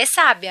 Ela é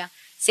sábia.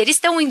 Se eles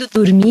estão indo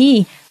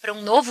dormir para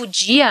um novo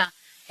dia,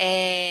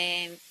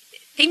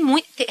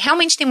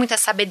 realmente tem muita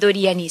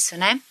sabedoria nisso,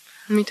 né?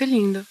 Muito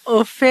lindo.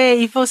 Ô Fê,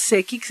 e você?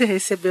 O que você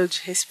recebeu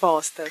de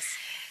respostas?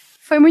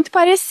 Foi muito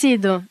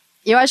parecido.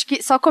 Eu acho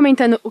que, só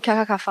comentando o que a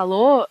Cacá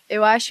falou,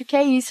 eu acho que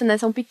é isso, né?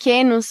 São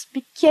pequenos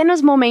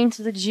momentos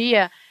do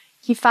dia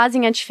que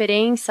fazem a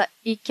diferença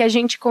e que a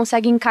gente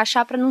consegue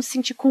encaixar para não se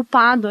sentir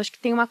culpado. Acho que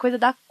tem uma coisa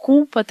da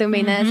culpa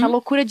também, né? Essa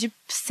loucura de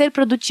ser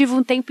produtivo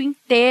o tempo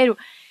inteiro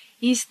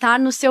e estar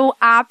no seu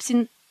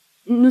ápice,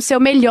 no seu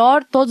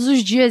melhor todos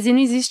os dias, e não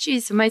existe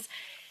isso. Mas,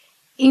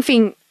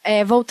 enfim,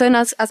 voltando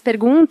às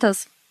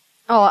perguntas,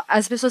 Ó,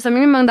 as pessoas também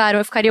me mandaram,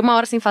 eu ficaria 1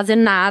 hora sem fazer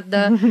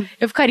nada,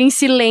 eu ficaria em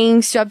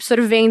silêncio,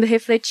 absorvendo,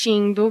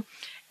 refletindo,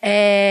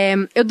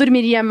 eu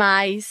dormiria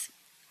mais.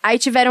 Aí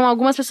tiveram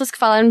algumas pessoas que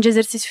falaram de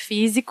exercício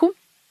físico,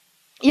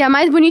 e a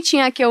mais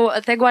bonitinha que eu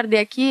até guardei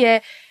aqui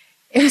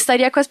eu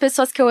estaria com as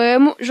pessoas que eu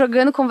amo,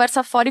 jogando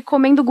conversa fora e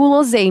comendo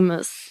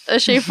guloseimas.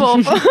 Achei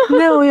fofo.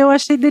 Não, eu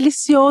achei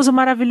delicioso,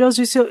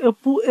 maravilhoso isso.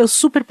 Eu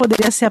super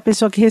poderia ser a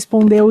pessoa que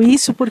respondeu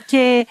isso,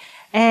 porque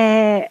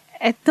é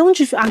tão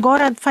difícil.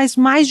 Agora faz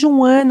mais de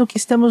 1 ano que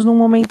estamos num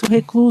momento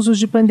reclusos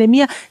de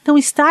pandemia, então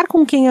estar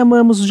com quem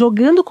amamos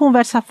jogando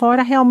conversa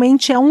fora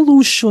realmente é um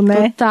luxo,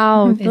 né?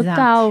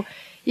 Total.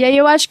 E aí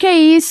eu acho que é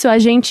isso, a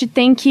gente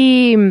tem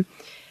que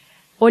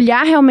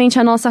olhar realmente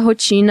a nossa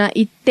rotina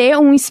e ter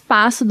um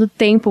espaço do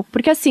tempo,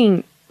 porque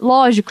assim,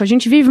 lógico, a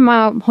gente vive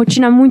uma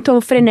rotina muito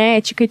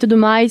frenética e tudo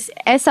mais,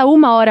 essa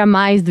 1 hora a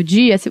mais do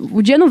dia,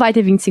 o dia não vai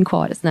ter 25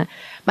 horas, né?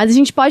 Mas a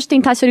gente pode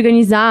tentar se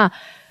organizar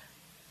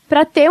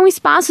pra ter um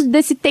espaço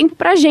desse tempo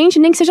pra gente,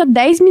 nem que seja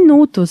 10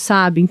 minutos,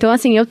 sabe? Então,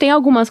 assim, eu tenho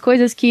algumas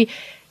coisas que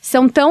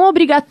são tão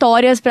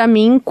obrigatórias pra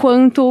mim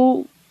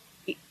quanto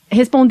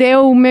responder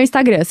o meu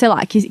Instagram, sei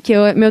lá, que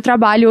meu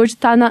trabalho hoje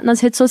tá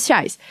nas redes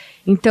sociais.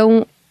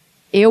 Então,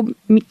 eu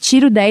me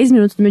tiro 10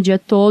 minutos do meu dia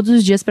todos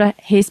os dias pra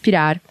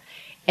respirar.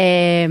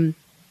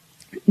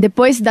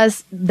 Depois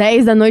das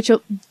 10 da noite, eu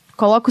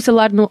coloco o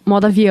celular no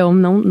modo avião,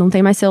 não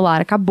tem mais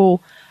celular, acabou.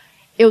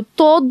 Eu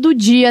todo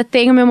dia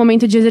tenho meu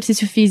momento de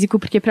exercício físico,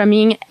 porque pra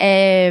mim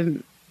é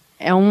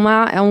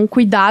um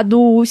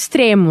cuidado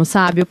extremo,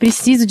 sabe? Eu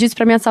preciso disso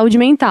pra minha saúde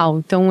mental.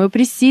 Então eu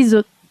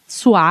preciso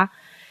suar.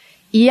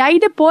 E aí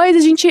depois a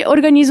gente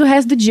organiza o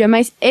resto do dia.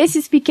 Mas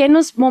esses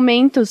pequenos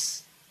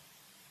momentos,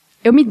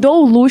 eu me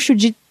dou o luxo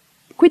de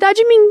cuidar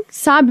de mim,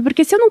 sabe?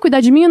 Porque se eu não cuidar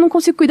de mim, eu não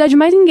consigo cuidar de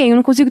mais ninguém. Eu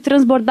não consigo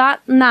transbordar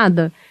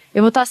nada.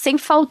 Eu vou estar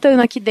sempre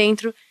faltando aqui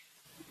dentro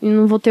e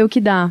não vou ter o que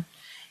dar.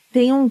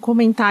 Tem um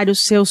comentário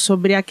seu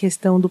sobre a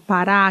questão do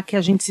parar, que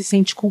a gente se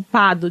sente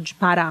culpado de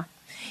parar.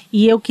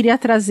 E eu queria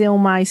trazer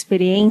uma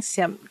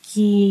experiência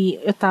que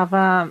eu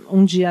estava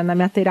um dia na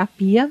minha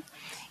terapia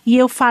e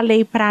eu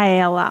falei para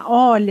ela,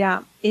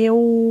 olha,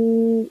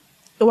 eu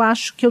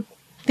acho que eu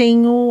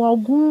tenho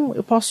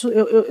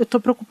eu tô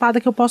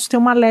preocupada que eu posso ter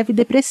uma leve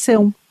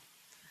depressão.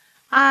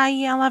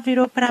 Aí ela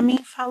virou para mim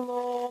e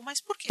falou,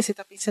 mas por que você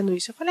tá pensando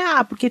isso? Eu falei,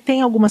 porque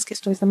tem algumas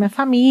questões na minha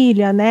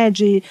família, né,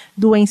 de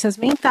doenças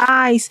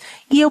mentais,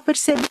 e eu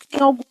percebo que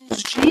tem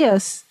alguns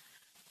dias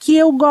que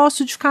eu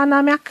gosto de ficar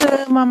na minha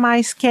cama,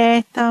 mais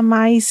quieta,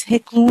 mais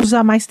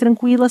reclusa, mais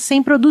tranquila,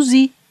 sem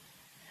produzir.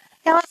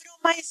 Ela virou,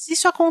 mas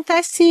isso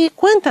acontece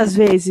quantas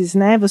vezes,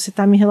 né? Você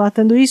tá me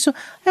relatando isso?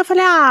 Aí eu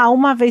falei,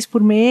 1 vez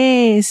por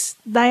mês.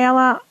 Daí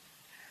ela...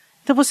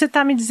 Então você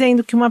está me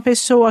dizendo que uma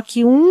pessoa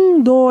que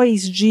 1,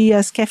 2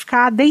 dias quer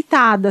ficar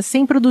deitada,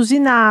 sem produzir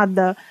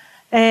nada,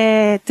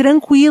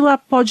 tranquila,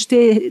 pode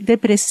ter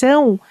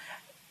depressão?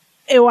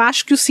 Eu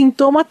acho que o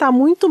sintoma está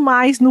muito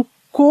mais no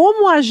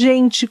como a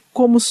gente,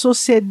 como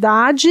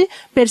sociedade,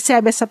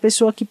 percebe essa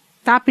pessoa que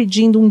está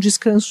pedindo um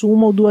descanso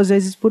 1 ou 2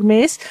 vezes por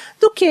mês,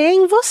 do que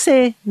em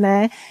você,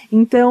 né?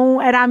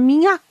 Então, era a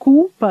minha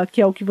culpa, que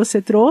é o que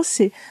você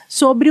trouxe,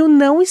 sobre o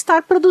não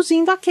estar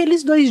produzindo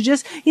aqueles 2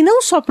 dias. E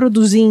não só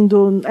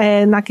produzindo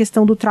na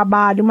questão do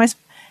trabalho, mas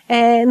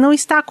não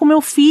estar com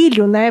meu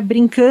filho, né?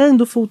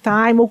 Brincando full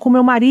time, ou com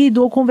meu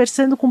marido, ou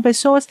conversando com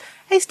pessoas.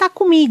 É estar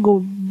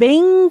comigo,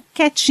 bem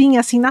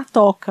quietinha, assim, na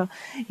toca.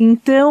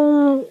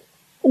 Então,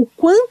 o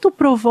quanto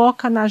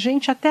provoca na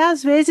gente, até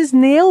às vezes,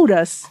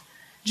 neuras,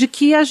 de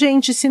que a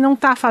gente, se não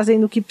está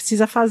fazendo o que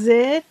precisa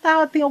fazer,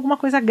 tem alguma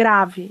coisa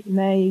grave,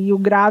 né? E o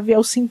grave é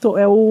o sintoma,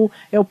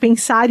 é o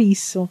pensar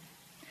isso.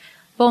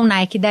 Bom,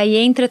 Nike, daí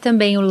entra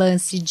também o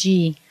lance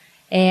de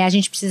a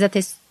gente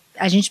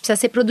precisa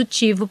ser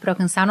produtivo para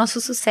alcançar nosso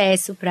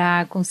sucesso,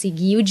 para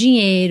conseguir o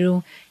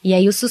dinheiro. E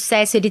aí o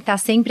sucesso, ele está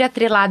sempre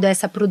atrelado a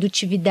essa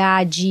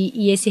produtividade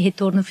e esse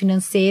retorno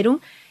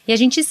financeiro. E a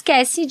gente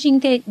esquece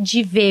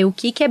de ver o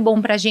que é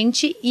bom pra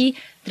gente e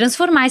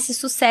transformar esse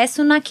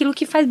sucesso naquilo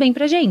que faz bem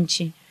pra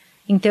gente.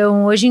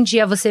 Então, hoje em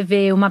dia, você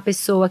vê uma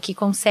pessoa que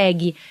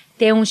consegue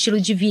ter um estilo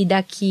de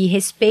vida que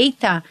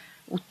respeita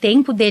o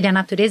tempo dele, a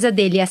natureza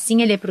dele, e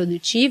assim ele é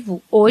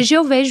produtivo. Hoje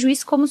eu vejo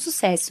isso como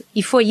sucesso.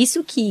 E foi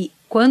isso que,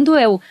 quando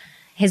eu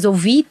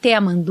resolvi ter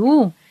a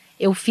Mandu,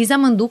 eu fiz a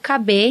Mandu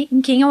caber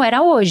em quem eu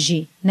era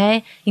hoje,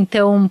 né?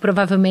 Então,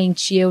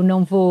 provavelmente, eu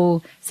não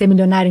vou ser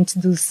milionária antes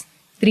dos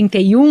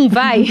 31,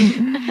 vai?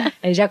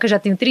 Já que eu já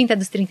tenho 30,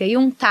 dos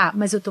 31, tá.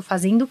 Mas eu tô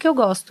fazendo o que eu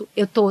gosto.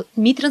 Eu tô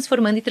me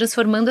transformando e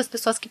transformando as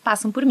pessoas que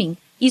passam por mim.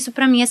 Isso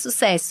pra mim é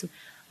sucesso.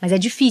 Mas é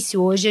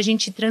difícil hoje a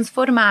gente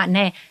transformar,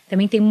 né?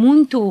 Também tem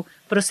muito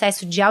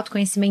processo de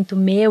autoconhecimento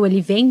meu.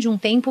 Ele vem de um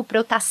tempo pra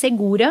eu estar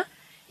segura.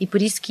 E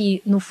por isso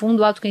que, no fundo,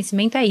 o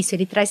autoconhecimento é isso.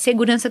 Ele traz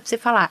segurança pra você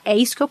falar, é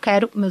isso que eu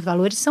quero, meus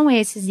valores são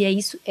esses. E é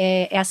isso,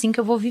 é assim que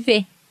eu vou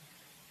viver.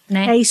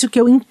 Né? É isso que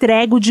eu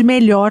entrego de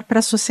melhor para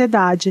a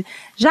sociedade.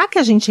 Já que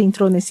a gente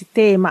entrou nesse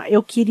tema,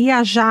 eu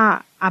queria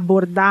já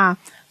abordar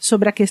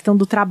sobre a questão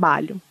do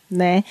trabalho,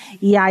 né?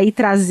 E aí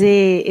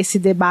trazer esse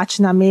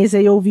debate na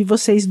mesa e ouvir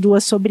vocês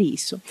duas sobre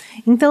isso.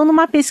 Então,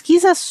 numa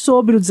pesquisa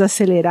sobre o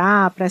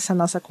desacelerar, para essa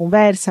nossa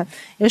conversa,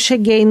 eu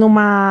cheguei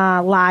numa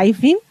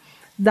live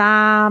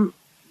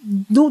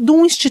de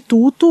um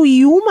instituto,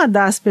 e uma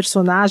das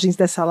personagens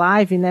dessa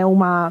live, né,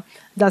 uma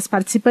das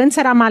participantes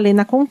era a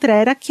Malena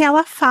Contrera, que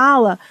ela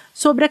fala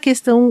sobre a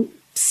questão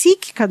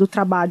psíquica do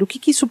trabalho, o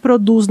que isso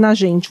produz na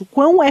gente, o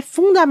quão é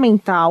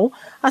fundamental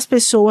as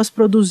pessoas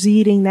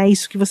produzirem, né,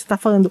 isso que você está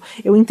falando,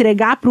 eu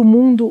entregar para o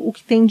mundo o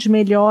que tem de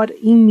melhor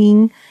em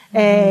mim,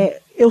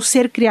 eu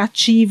ser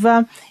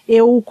criativa,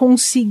 eu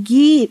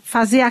conseguir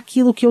fazer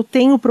aquilo que eu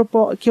tenho,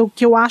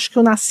 que eu acho que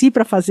eu nasci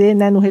para fazer,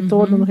 né, no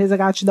retorno, no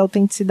resgate da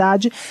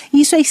autenticidade.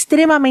 Isso é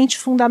extremamente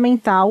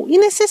fundamental e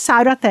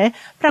necessário até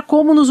para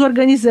como nos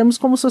organizamos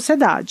como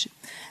sociedade.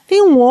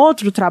 Tem um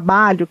outro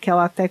trabalho que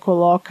ela até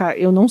coloca,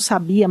 eu não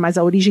sabia, mas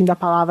a origem da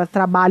palavra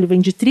trabalho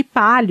vem de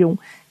tripalium,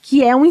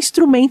 que é um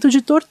instrumento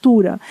de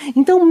tortura.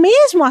 Então,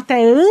 mesmo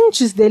até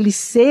antes dele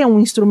ser um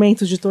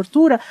instrumento de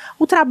tortura,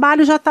 o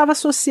trabalho já estava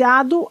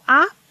associado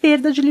à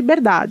perda de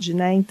liberdade,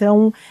 né?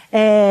 Então,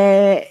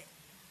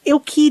 eu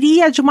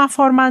queria, de uma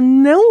forma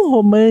não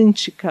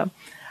romântica,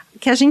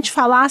 que a gente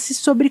falasse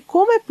sobre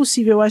como é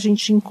possível a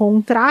gente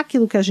encontrar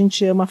aquilo que a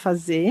gente ama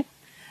fazer,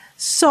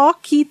 só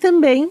que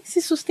também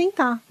se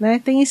sustentar, né?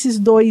 Tem esses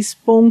dois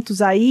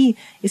pontos aí,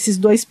 esses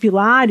dois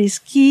pilares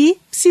que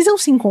precisam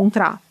se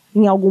encontrar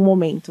em algum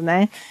momento,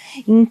 né?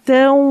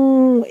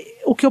 Então,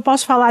 o que eu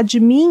posso falar de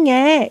mim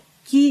é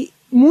que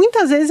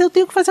muitas vezes eu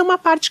tenho que fazer uma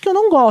parte que eu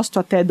não gosto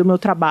até do meu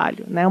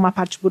trabalho, né? Uma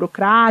parte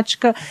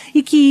burocrática,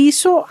 e que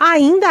isso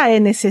ainda é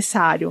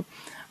necessário,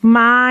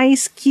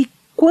 mas que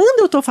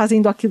quando eu estou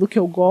fazendo aquilo que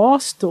eu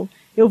gosto,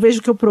 eu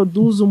vejo que eu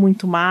produzo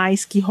muito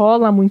mais, que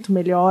rola muito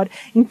melhor.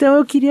 Então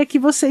eu queria que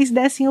vocês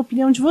dessem a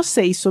opinião de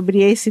vocês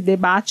sobre esse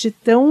debate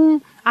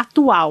tão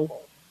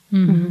atual.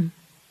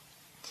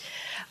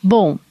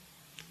 Bom,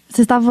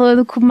 você está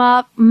falando com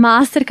uma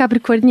master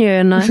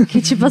capricorniana, que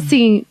tipo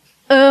assim,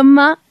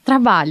 ama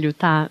trabalho,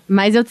 tá?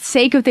 Mas eu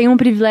sei que eu tenho um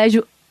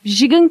privilégio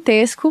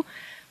gigantesco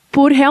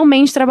por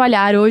realmente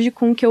trabalhar hoje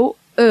com o que eu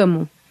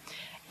amo.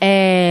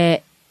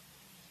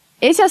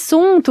 Esse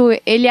assunto,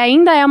 ele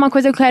ainda é uma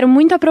coisa que eu quero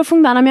muito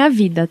aprofundar na minha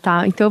vida,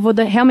 tá? Então eu vou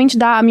realmente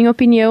dar a minha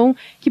opinião,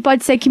 que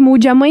pode ser que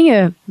mude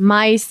amanhã.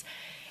 Mas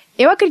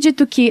eu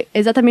acredito que,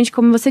 exatamente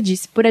como você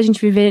disse, por a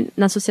gente viver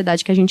na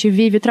sociedade que a gente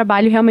vive, o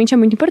trabalho realmente é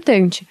muito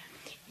importante.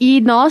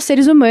 E nós,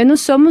 seres humanos,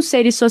 somos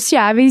seres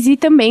sociáveis, e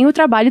também o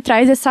trabalho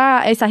traz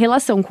essa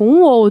relação com o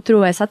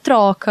outro, essa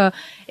troca,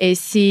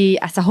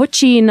 essa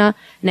rotina,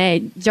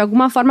 né? De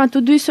alguma forma,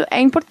 tudo isso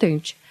é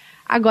importante.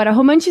 Agora,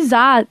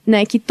 romantizar,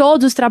 né, que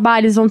todos os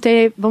trabalhos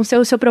vão ser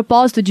o seu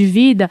propósito de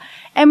vida,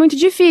 é muito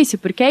difícil,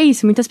 porque é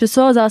isso, muitas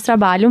pessoas, elas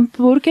trabalham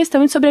por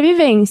questão de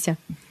sobrevivência.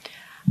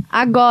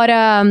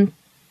 Agora,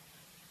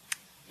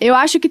 eu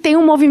acho que tem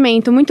um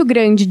movimento muito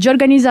grande de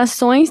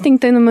organizações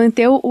tentando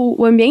manter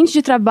o ambiente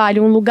de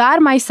trabalho um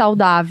lugar mais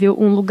saudável,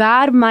 um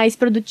lugar mais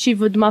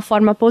produtivo de uma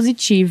forma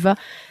positiva,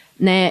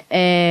 né,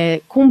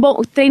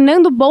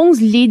 treinando bons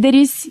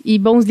líderes, e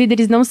bons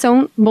líderes não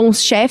são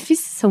bons chefes,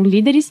 são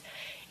líderes.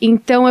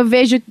 Então, eu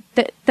vejo,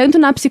 tanto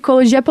na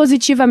psicologia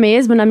positiva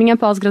mesmo, na minha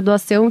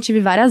pós-graduação,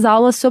 tive várias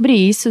aulas sobre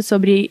isso,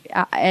 sobre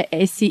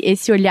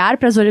esse olhar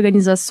para as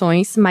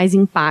organizações mais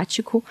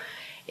empático.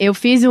 Eu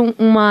fiz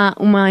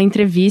uma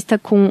entrevista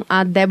com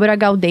a Débora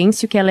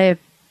Gaudêncio, que ela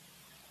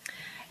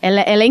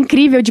é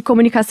incrível de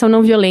comunicação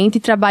não violenta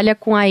e trabalha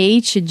com a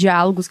EIT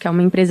Diálogos, que é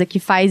uma empresa que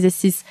faz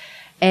esses...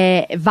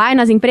 vai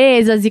nas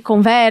empresas e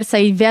conversa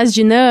e vê as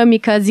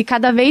dinâmicas, e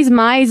cada vez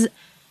mais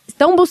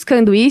estão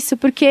buscando isso,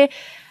 porque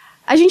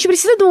a gente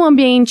precisa de um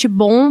ambiente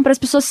bom para as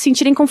pessoas se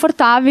sentirem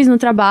confortáveis no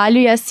trabalho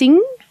e, assim,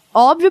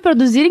 óbvio,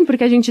 produzirem,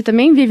 porque a gente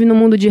também vive num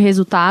mundo de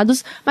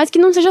resultados, mas que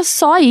não seja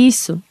só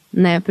isso,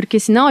 né? Porque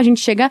senão a gente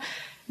chega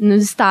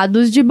nos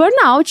estados de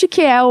burnout,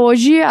 que é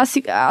hoje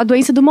a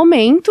doença do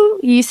momento,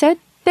 e isso é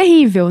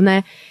terrível,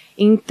 né?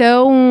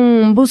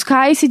 Então,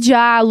 buscar esse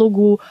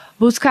diálogo,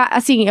 buscar...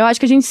 Assim, eu acho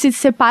que a gente se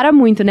separa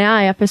muito,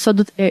 né? A pessoa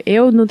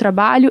eu no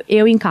trabalho,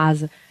 eu em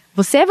casa.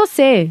 Você é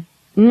você.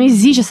 Não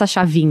existe essa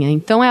chavinha.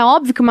 Então, é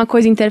óbvio que uma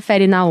coisa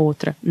interfere na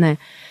outra, né?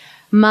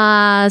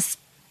 Mas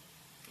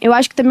eu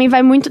acho que também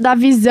vai muito da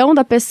visão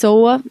da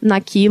pessoa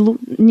naquilo.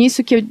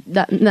 Nisso que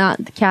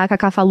a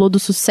Cacá falou do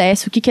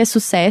sucesso. O que é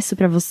sucesso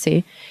pra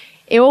você?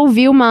 Eu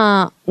ouvi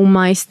uma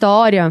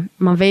história,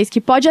 uma vez, que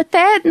pode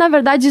até, na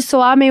verdade,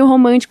 soar meio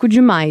romântico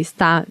demais,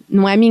 tá?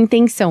 Não é minha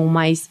intenção,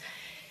 mas...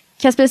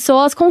 que as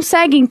pessoas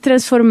conseguem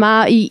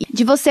transformar e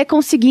de você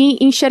conseguir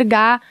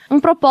enxergar um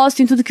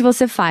propósito em tudo que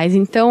você faz.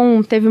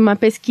 Então, teve uma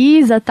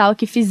pesquisa tal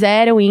que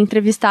fizeram e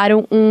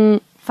entrevistaram um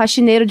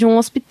faxineiro de um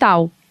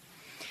hospital.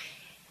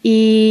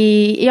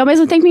 E ao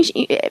mesmo tempo,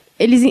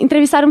 eles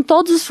entrevistaram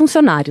todos os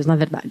funcionários, na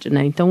verdade,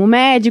 né? Então, o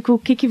médico, o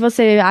que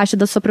você acha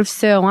da sua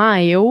profissão?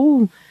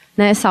 Eu,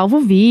 né, salvo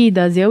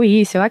vidas, eu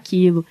isso, eu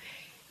aquilo.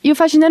 E o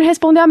faxineiro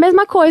respondeu a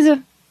mesma coisa.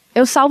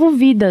 Eu salvo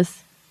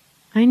vidas.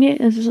 Aí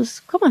as pessoas,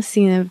 como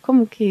assim, né?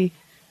 Como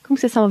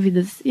você salva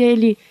vidas? E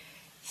ele,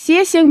 Se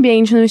esse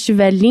ambiente não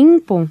estiver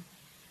limpo,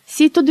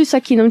 se tudo isso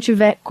aqui não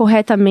estiver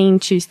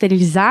corretamente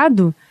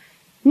esterilizado,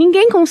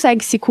 ninguém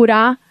consegue se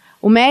curar,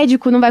 o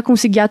médico não vai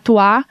conseguir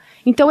atuar.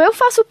 Então, eu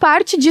faço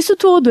parte disso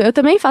tudo. Eu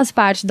também faço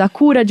parte da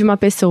cura de uma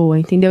pessoa,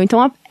 entendeu?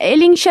 Então,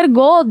 ele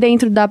enxergou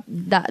dentro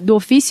do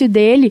ofício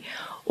dele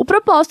o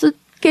propósito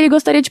que ele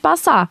gostaria de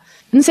passar.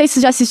 Não sei se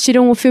vocês já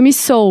assistiram o filme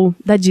Soul,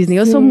 da Disney.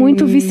 Eu sou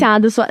muito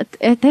viciada,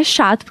 é até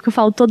chato, porque eu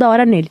falo toda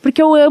hora nele.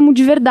 Porque eu amo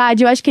de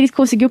verdade. Eu acho que ele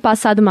conseguiu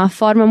passar de uma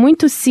forma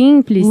muito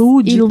simples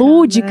e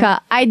lúdica, né?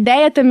 A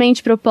ideia também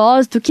de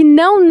propósito, que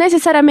não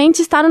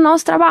necessariamente está no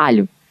nosso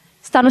trabalho.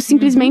 Está no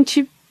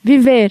simplesmente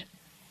viver,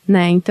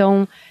 né?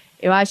 Então,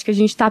 eu acho que a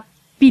gente tá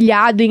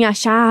pilhado em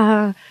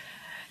achar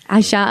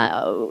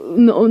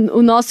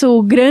o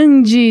nosso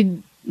grande,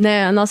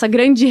 né, a nossa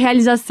grande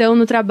realização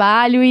no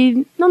trabalho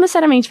e não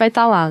necessariamente vai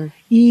estar lá.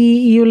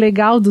 E o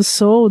legal do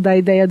Soul, da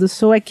ideia do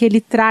Soul, é que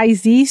ele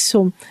traz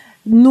isso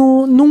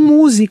no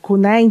músico,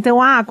 né? Então,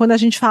 quando a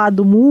gente fala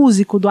do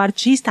músico, do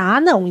artista,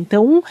 não,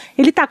 então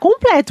ele tá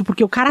completo,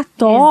 porque o cara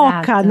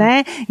toca, exato,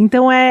 né?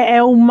 Então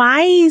é o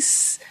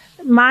mais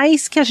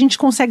que a gente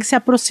consegue se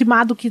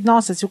aproximar do que,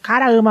 nossa, se o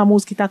cara ama a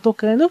música e tá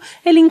tocando,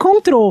 ele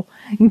encontrou.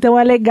 Então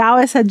é legal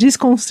essa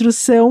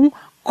desconstrução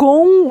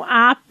com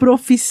a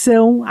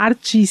profissão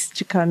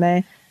artística,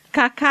 né?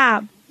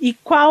 Cacá, e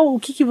o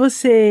que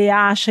você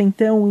acha,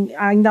 então,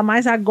 ainda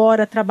mais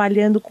agora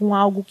trabalhando com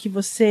algo que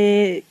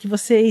você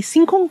se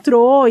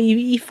encontrou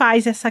e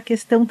faz essa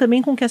questão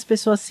também com que as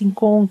pessoas se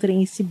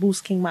encontrem e se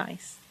busquem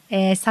mais?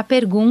 Essa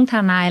pergunta,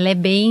 Ana, ela é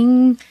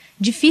bem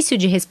difícil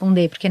de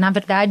responder, porque na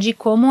verdade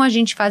como a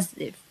gente faz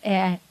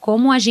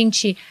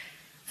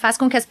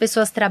com que as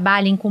pessoas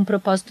trabalhem com o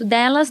propósito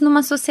delas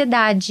numa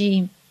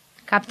sociedade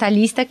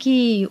capitalista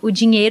que o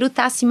dinheiro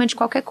está acima de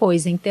qualquer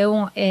coisa.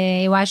 Então,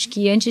 eu acho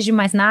que antes de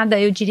mais nada,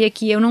 eu diria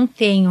que eu não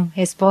tenho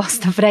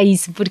resposta para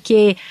isso,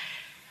 porque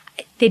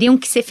teriam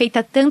que ser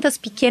feitas tantas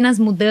pequenas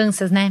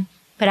mudanças, né?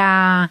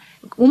 Para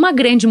uma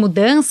grande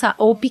mudança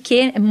ou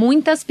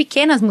muitas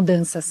pequenas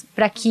mudanças,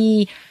 para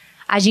que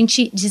a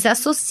gente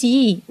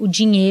desassocie o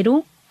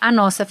dinheiro à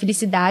nossa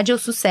felicidade, ao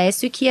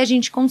sucesso, e que a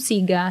gente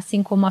consiga,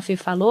 assim como a Fê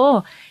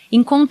falou,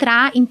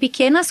 encontrar em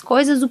pequenas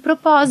coisas o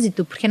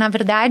propósito, porque na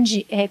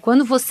verdade,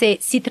 quando você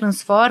se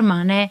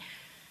transforma, né,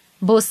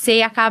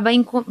 você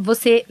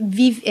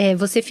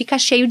fica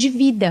cheio de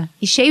vida,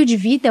 e cheio de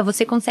vida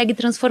você consegue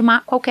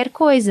transformar qualquer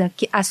coisa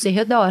a seu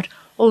redor,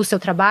 ou o seu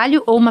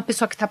trabalho, ou uma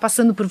pessoa que está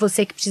passando por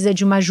você que precisa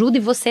de uma ajuda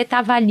e você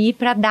estava ali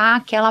para dar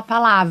aquela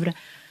palavra.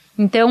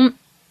 Então,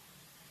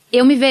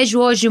 eu me vejo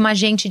hoje uma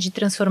agente de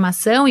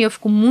transformação e eu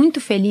fico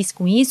muito feliz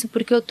com isso,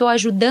 porque eu estou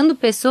ajudando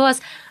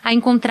pessoas a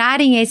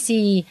encontrarem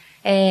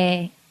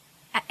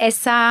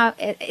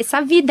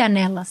essa vida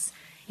nelas.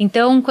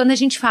 Então, quando a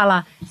gente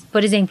fala,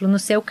 por exemplo, no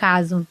seu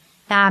caso,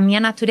 tá, a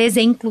minha natureza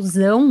é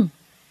inclusão,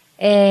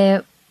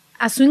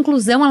 a sua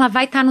inclusão ela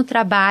vai estar no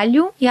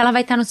trabalho e ela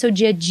vai estar no seu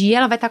dia a dia,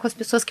 ela vai estar com as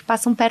pessoas que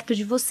passam perto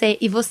de você.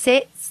 E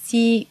você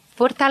se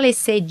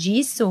fortalecer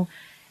disso,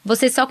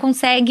 você só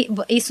consegue,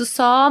 isso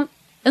só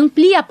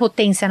amplia a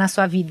potência na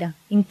sua vida.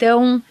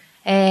 Então,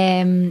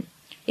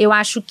 eu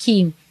acho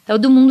que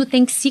todo mundo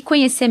tem que se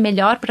conhecer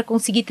melhor para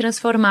conseguir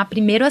transformar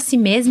primeiro a si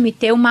mesmo e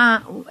ter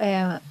uma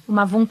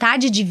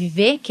vontade de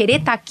viver,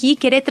 querer estar aqui,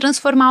 querer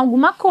transformar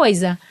alguma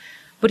coisa.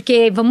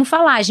 Porque, vamos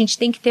falar, a gente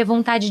tem que ter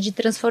vontade de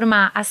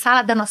transformar a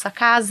sala da nossa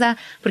casa,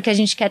 porque a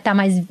gente quer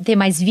ter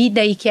mais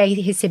vida e quer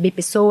receber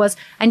pessoas.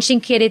 A gente tem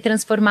que querer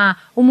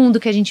transformar o mundo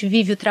que a gente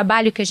vive, o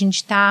trabalho que a gente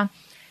está.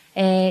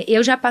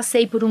 Eu já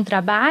passei por um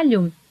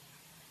trabalho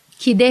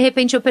que de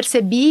repente eu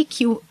percebi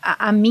que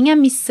a minha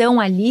missão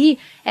ali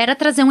era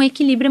trazer um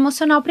equilíbrio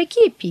emocional para a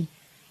equipe.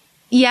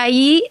 E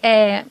aí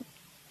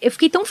eu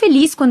fiquei tão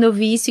feliz quando eu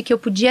vi isso e que eu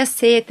podia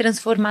ser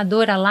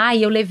transformadora lá,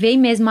 e eu levei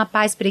mesmo a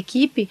paz para a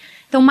equipe.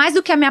 Então, mais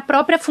do que a minha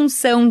própria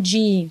função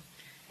de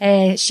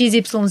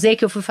XYZ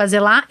que eu fui fazer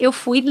lá, eu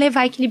fui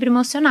levar equilíbrio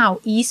emocional.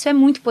 E isso é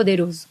muito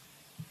poderoso.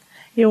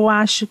 Eu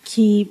acho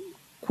que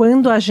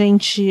quando a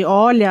gente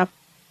olha,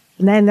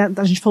 né,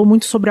 a gente falou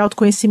muito sobre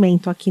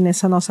autoconhecimento aqui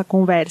nessa nossa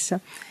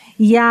conversa,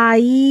 e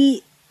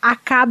aí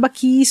acaba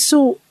que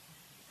isso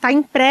está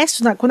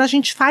impresso, quando a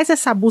gente faz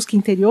essa busca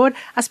interior,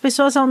 as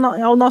pessoas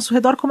ao nosso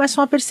redor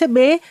começam a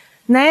perceber,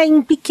 né,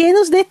 em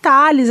pequenos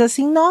detalhes,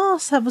 assim,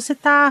 nossa,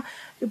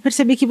 eu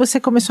percebi que você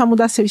começou a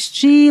mudar seu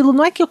estilo.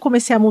 Não é que eu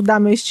comecei a mudar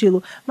meu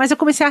estilo, mas eu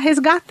comecei a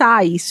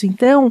resgatar isso.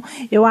 Então,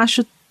 eu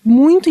acho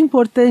muito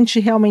importante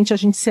realmente a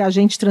gente ser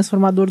agente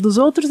transformador dos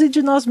outros e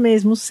de nós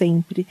mesmos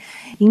sempre.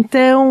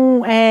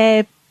 Então,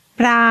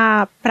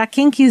 para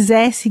quem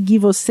quiser seguir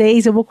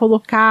vocês, eu vou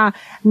colocar,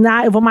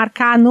 eu vou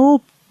marcar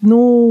no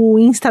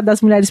Insta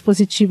das Mulheres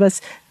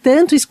Positivas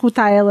tanto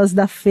Escuta Elas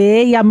da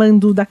Fê e a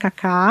Mandu da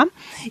Cacá.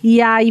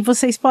 E aí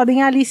vocês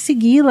podem ali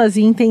segui-las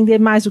e entender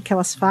mais o que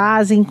elas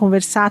fazem,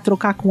 conversar,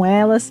 trocar com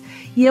elas.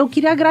 E eu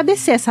queria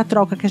agradecer essa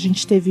troca que a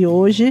gente teve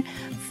hoje.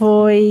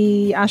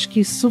 Foi, acho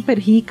que, super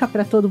rica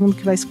para todo mundo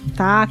que vai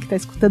escutar, que está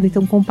escutando,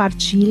 então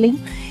compartilhem.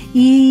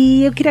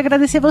 E eu queria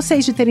agradecer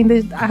vocês de terem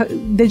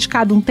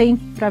dedicado um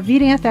tempo para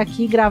virem até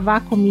aqui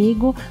gravar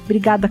comigo.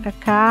 Obrigada,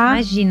 Cacá.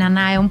 Imagina,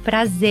 Ana, é um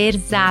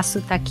prazerzaço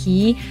estar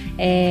aqui.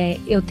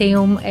 Eu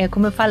tenho,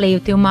 como eu falei, eu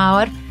tenho o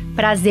maior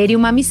prazer e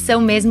uma missão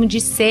mesmo de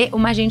ser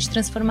uma agente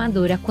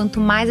transformadora. Quanto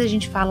mais a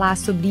gente falar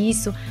sobre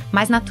isso,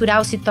 mais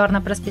natural se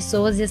torna para as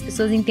pessoas e as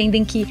pessoas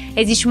entendem que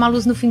existe uma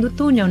luz no fim do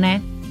túnel,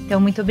 né? Então,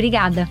 muito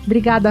obrigada.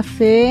 Obrigada,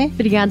 Fê.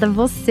 Obrigada a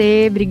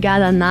você,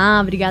 obrigada, Ana,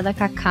 obrigada,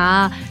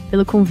 Cacá,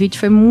 pelo convite.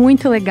 Foi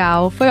muito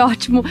legal. Foi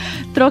ótimo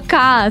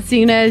trocar,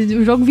 assim, né?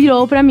 O jogo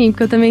virou pra mim,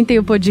 porque eu também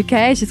tenho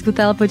podcast,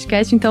 Escuta Ela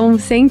Podcast, então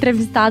ser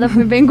entrevistada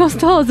foi bem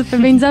gostoso, foi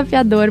bem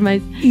desafiador,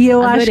 mas E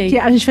eu adorei. acho que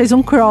a gente fez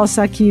um cross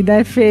aqui,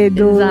 né, Fê?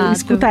 Do Exato.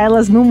 Escuta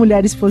Elas no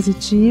Mulheres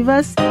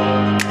Positivas.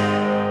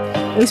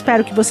 Eu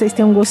espero que vocês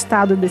tenham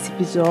gostado desse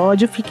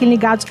episódio. Fiquem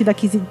ligados que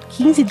daqui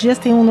 15 dias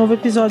tem um novo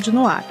episódio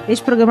no ar.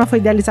 Este programa foi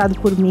idealizado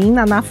por mim,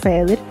 Naná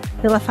Feller,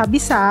 pela Fabi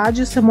Saad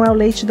e o Samuel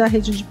Leite da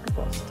Rede de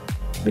Proposta.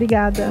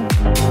 Obrigada.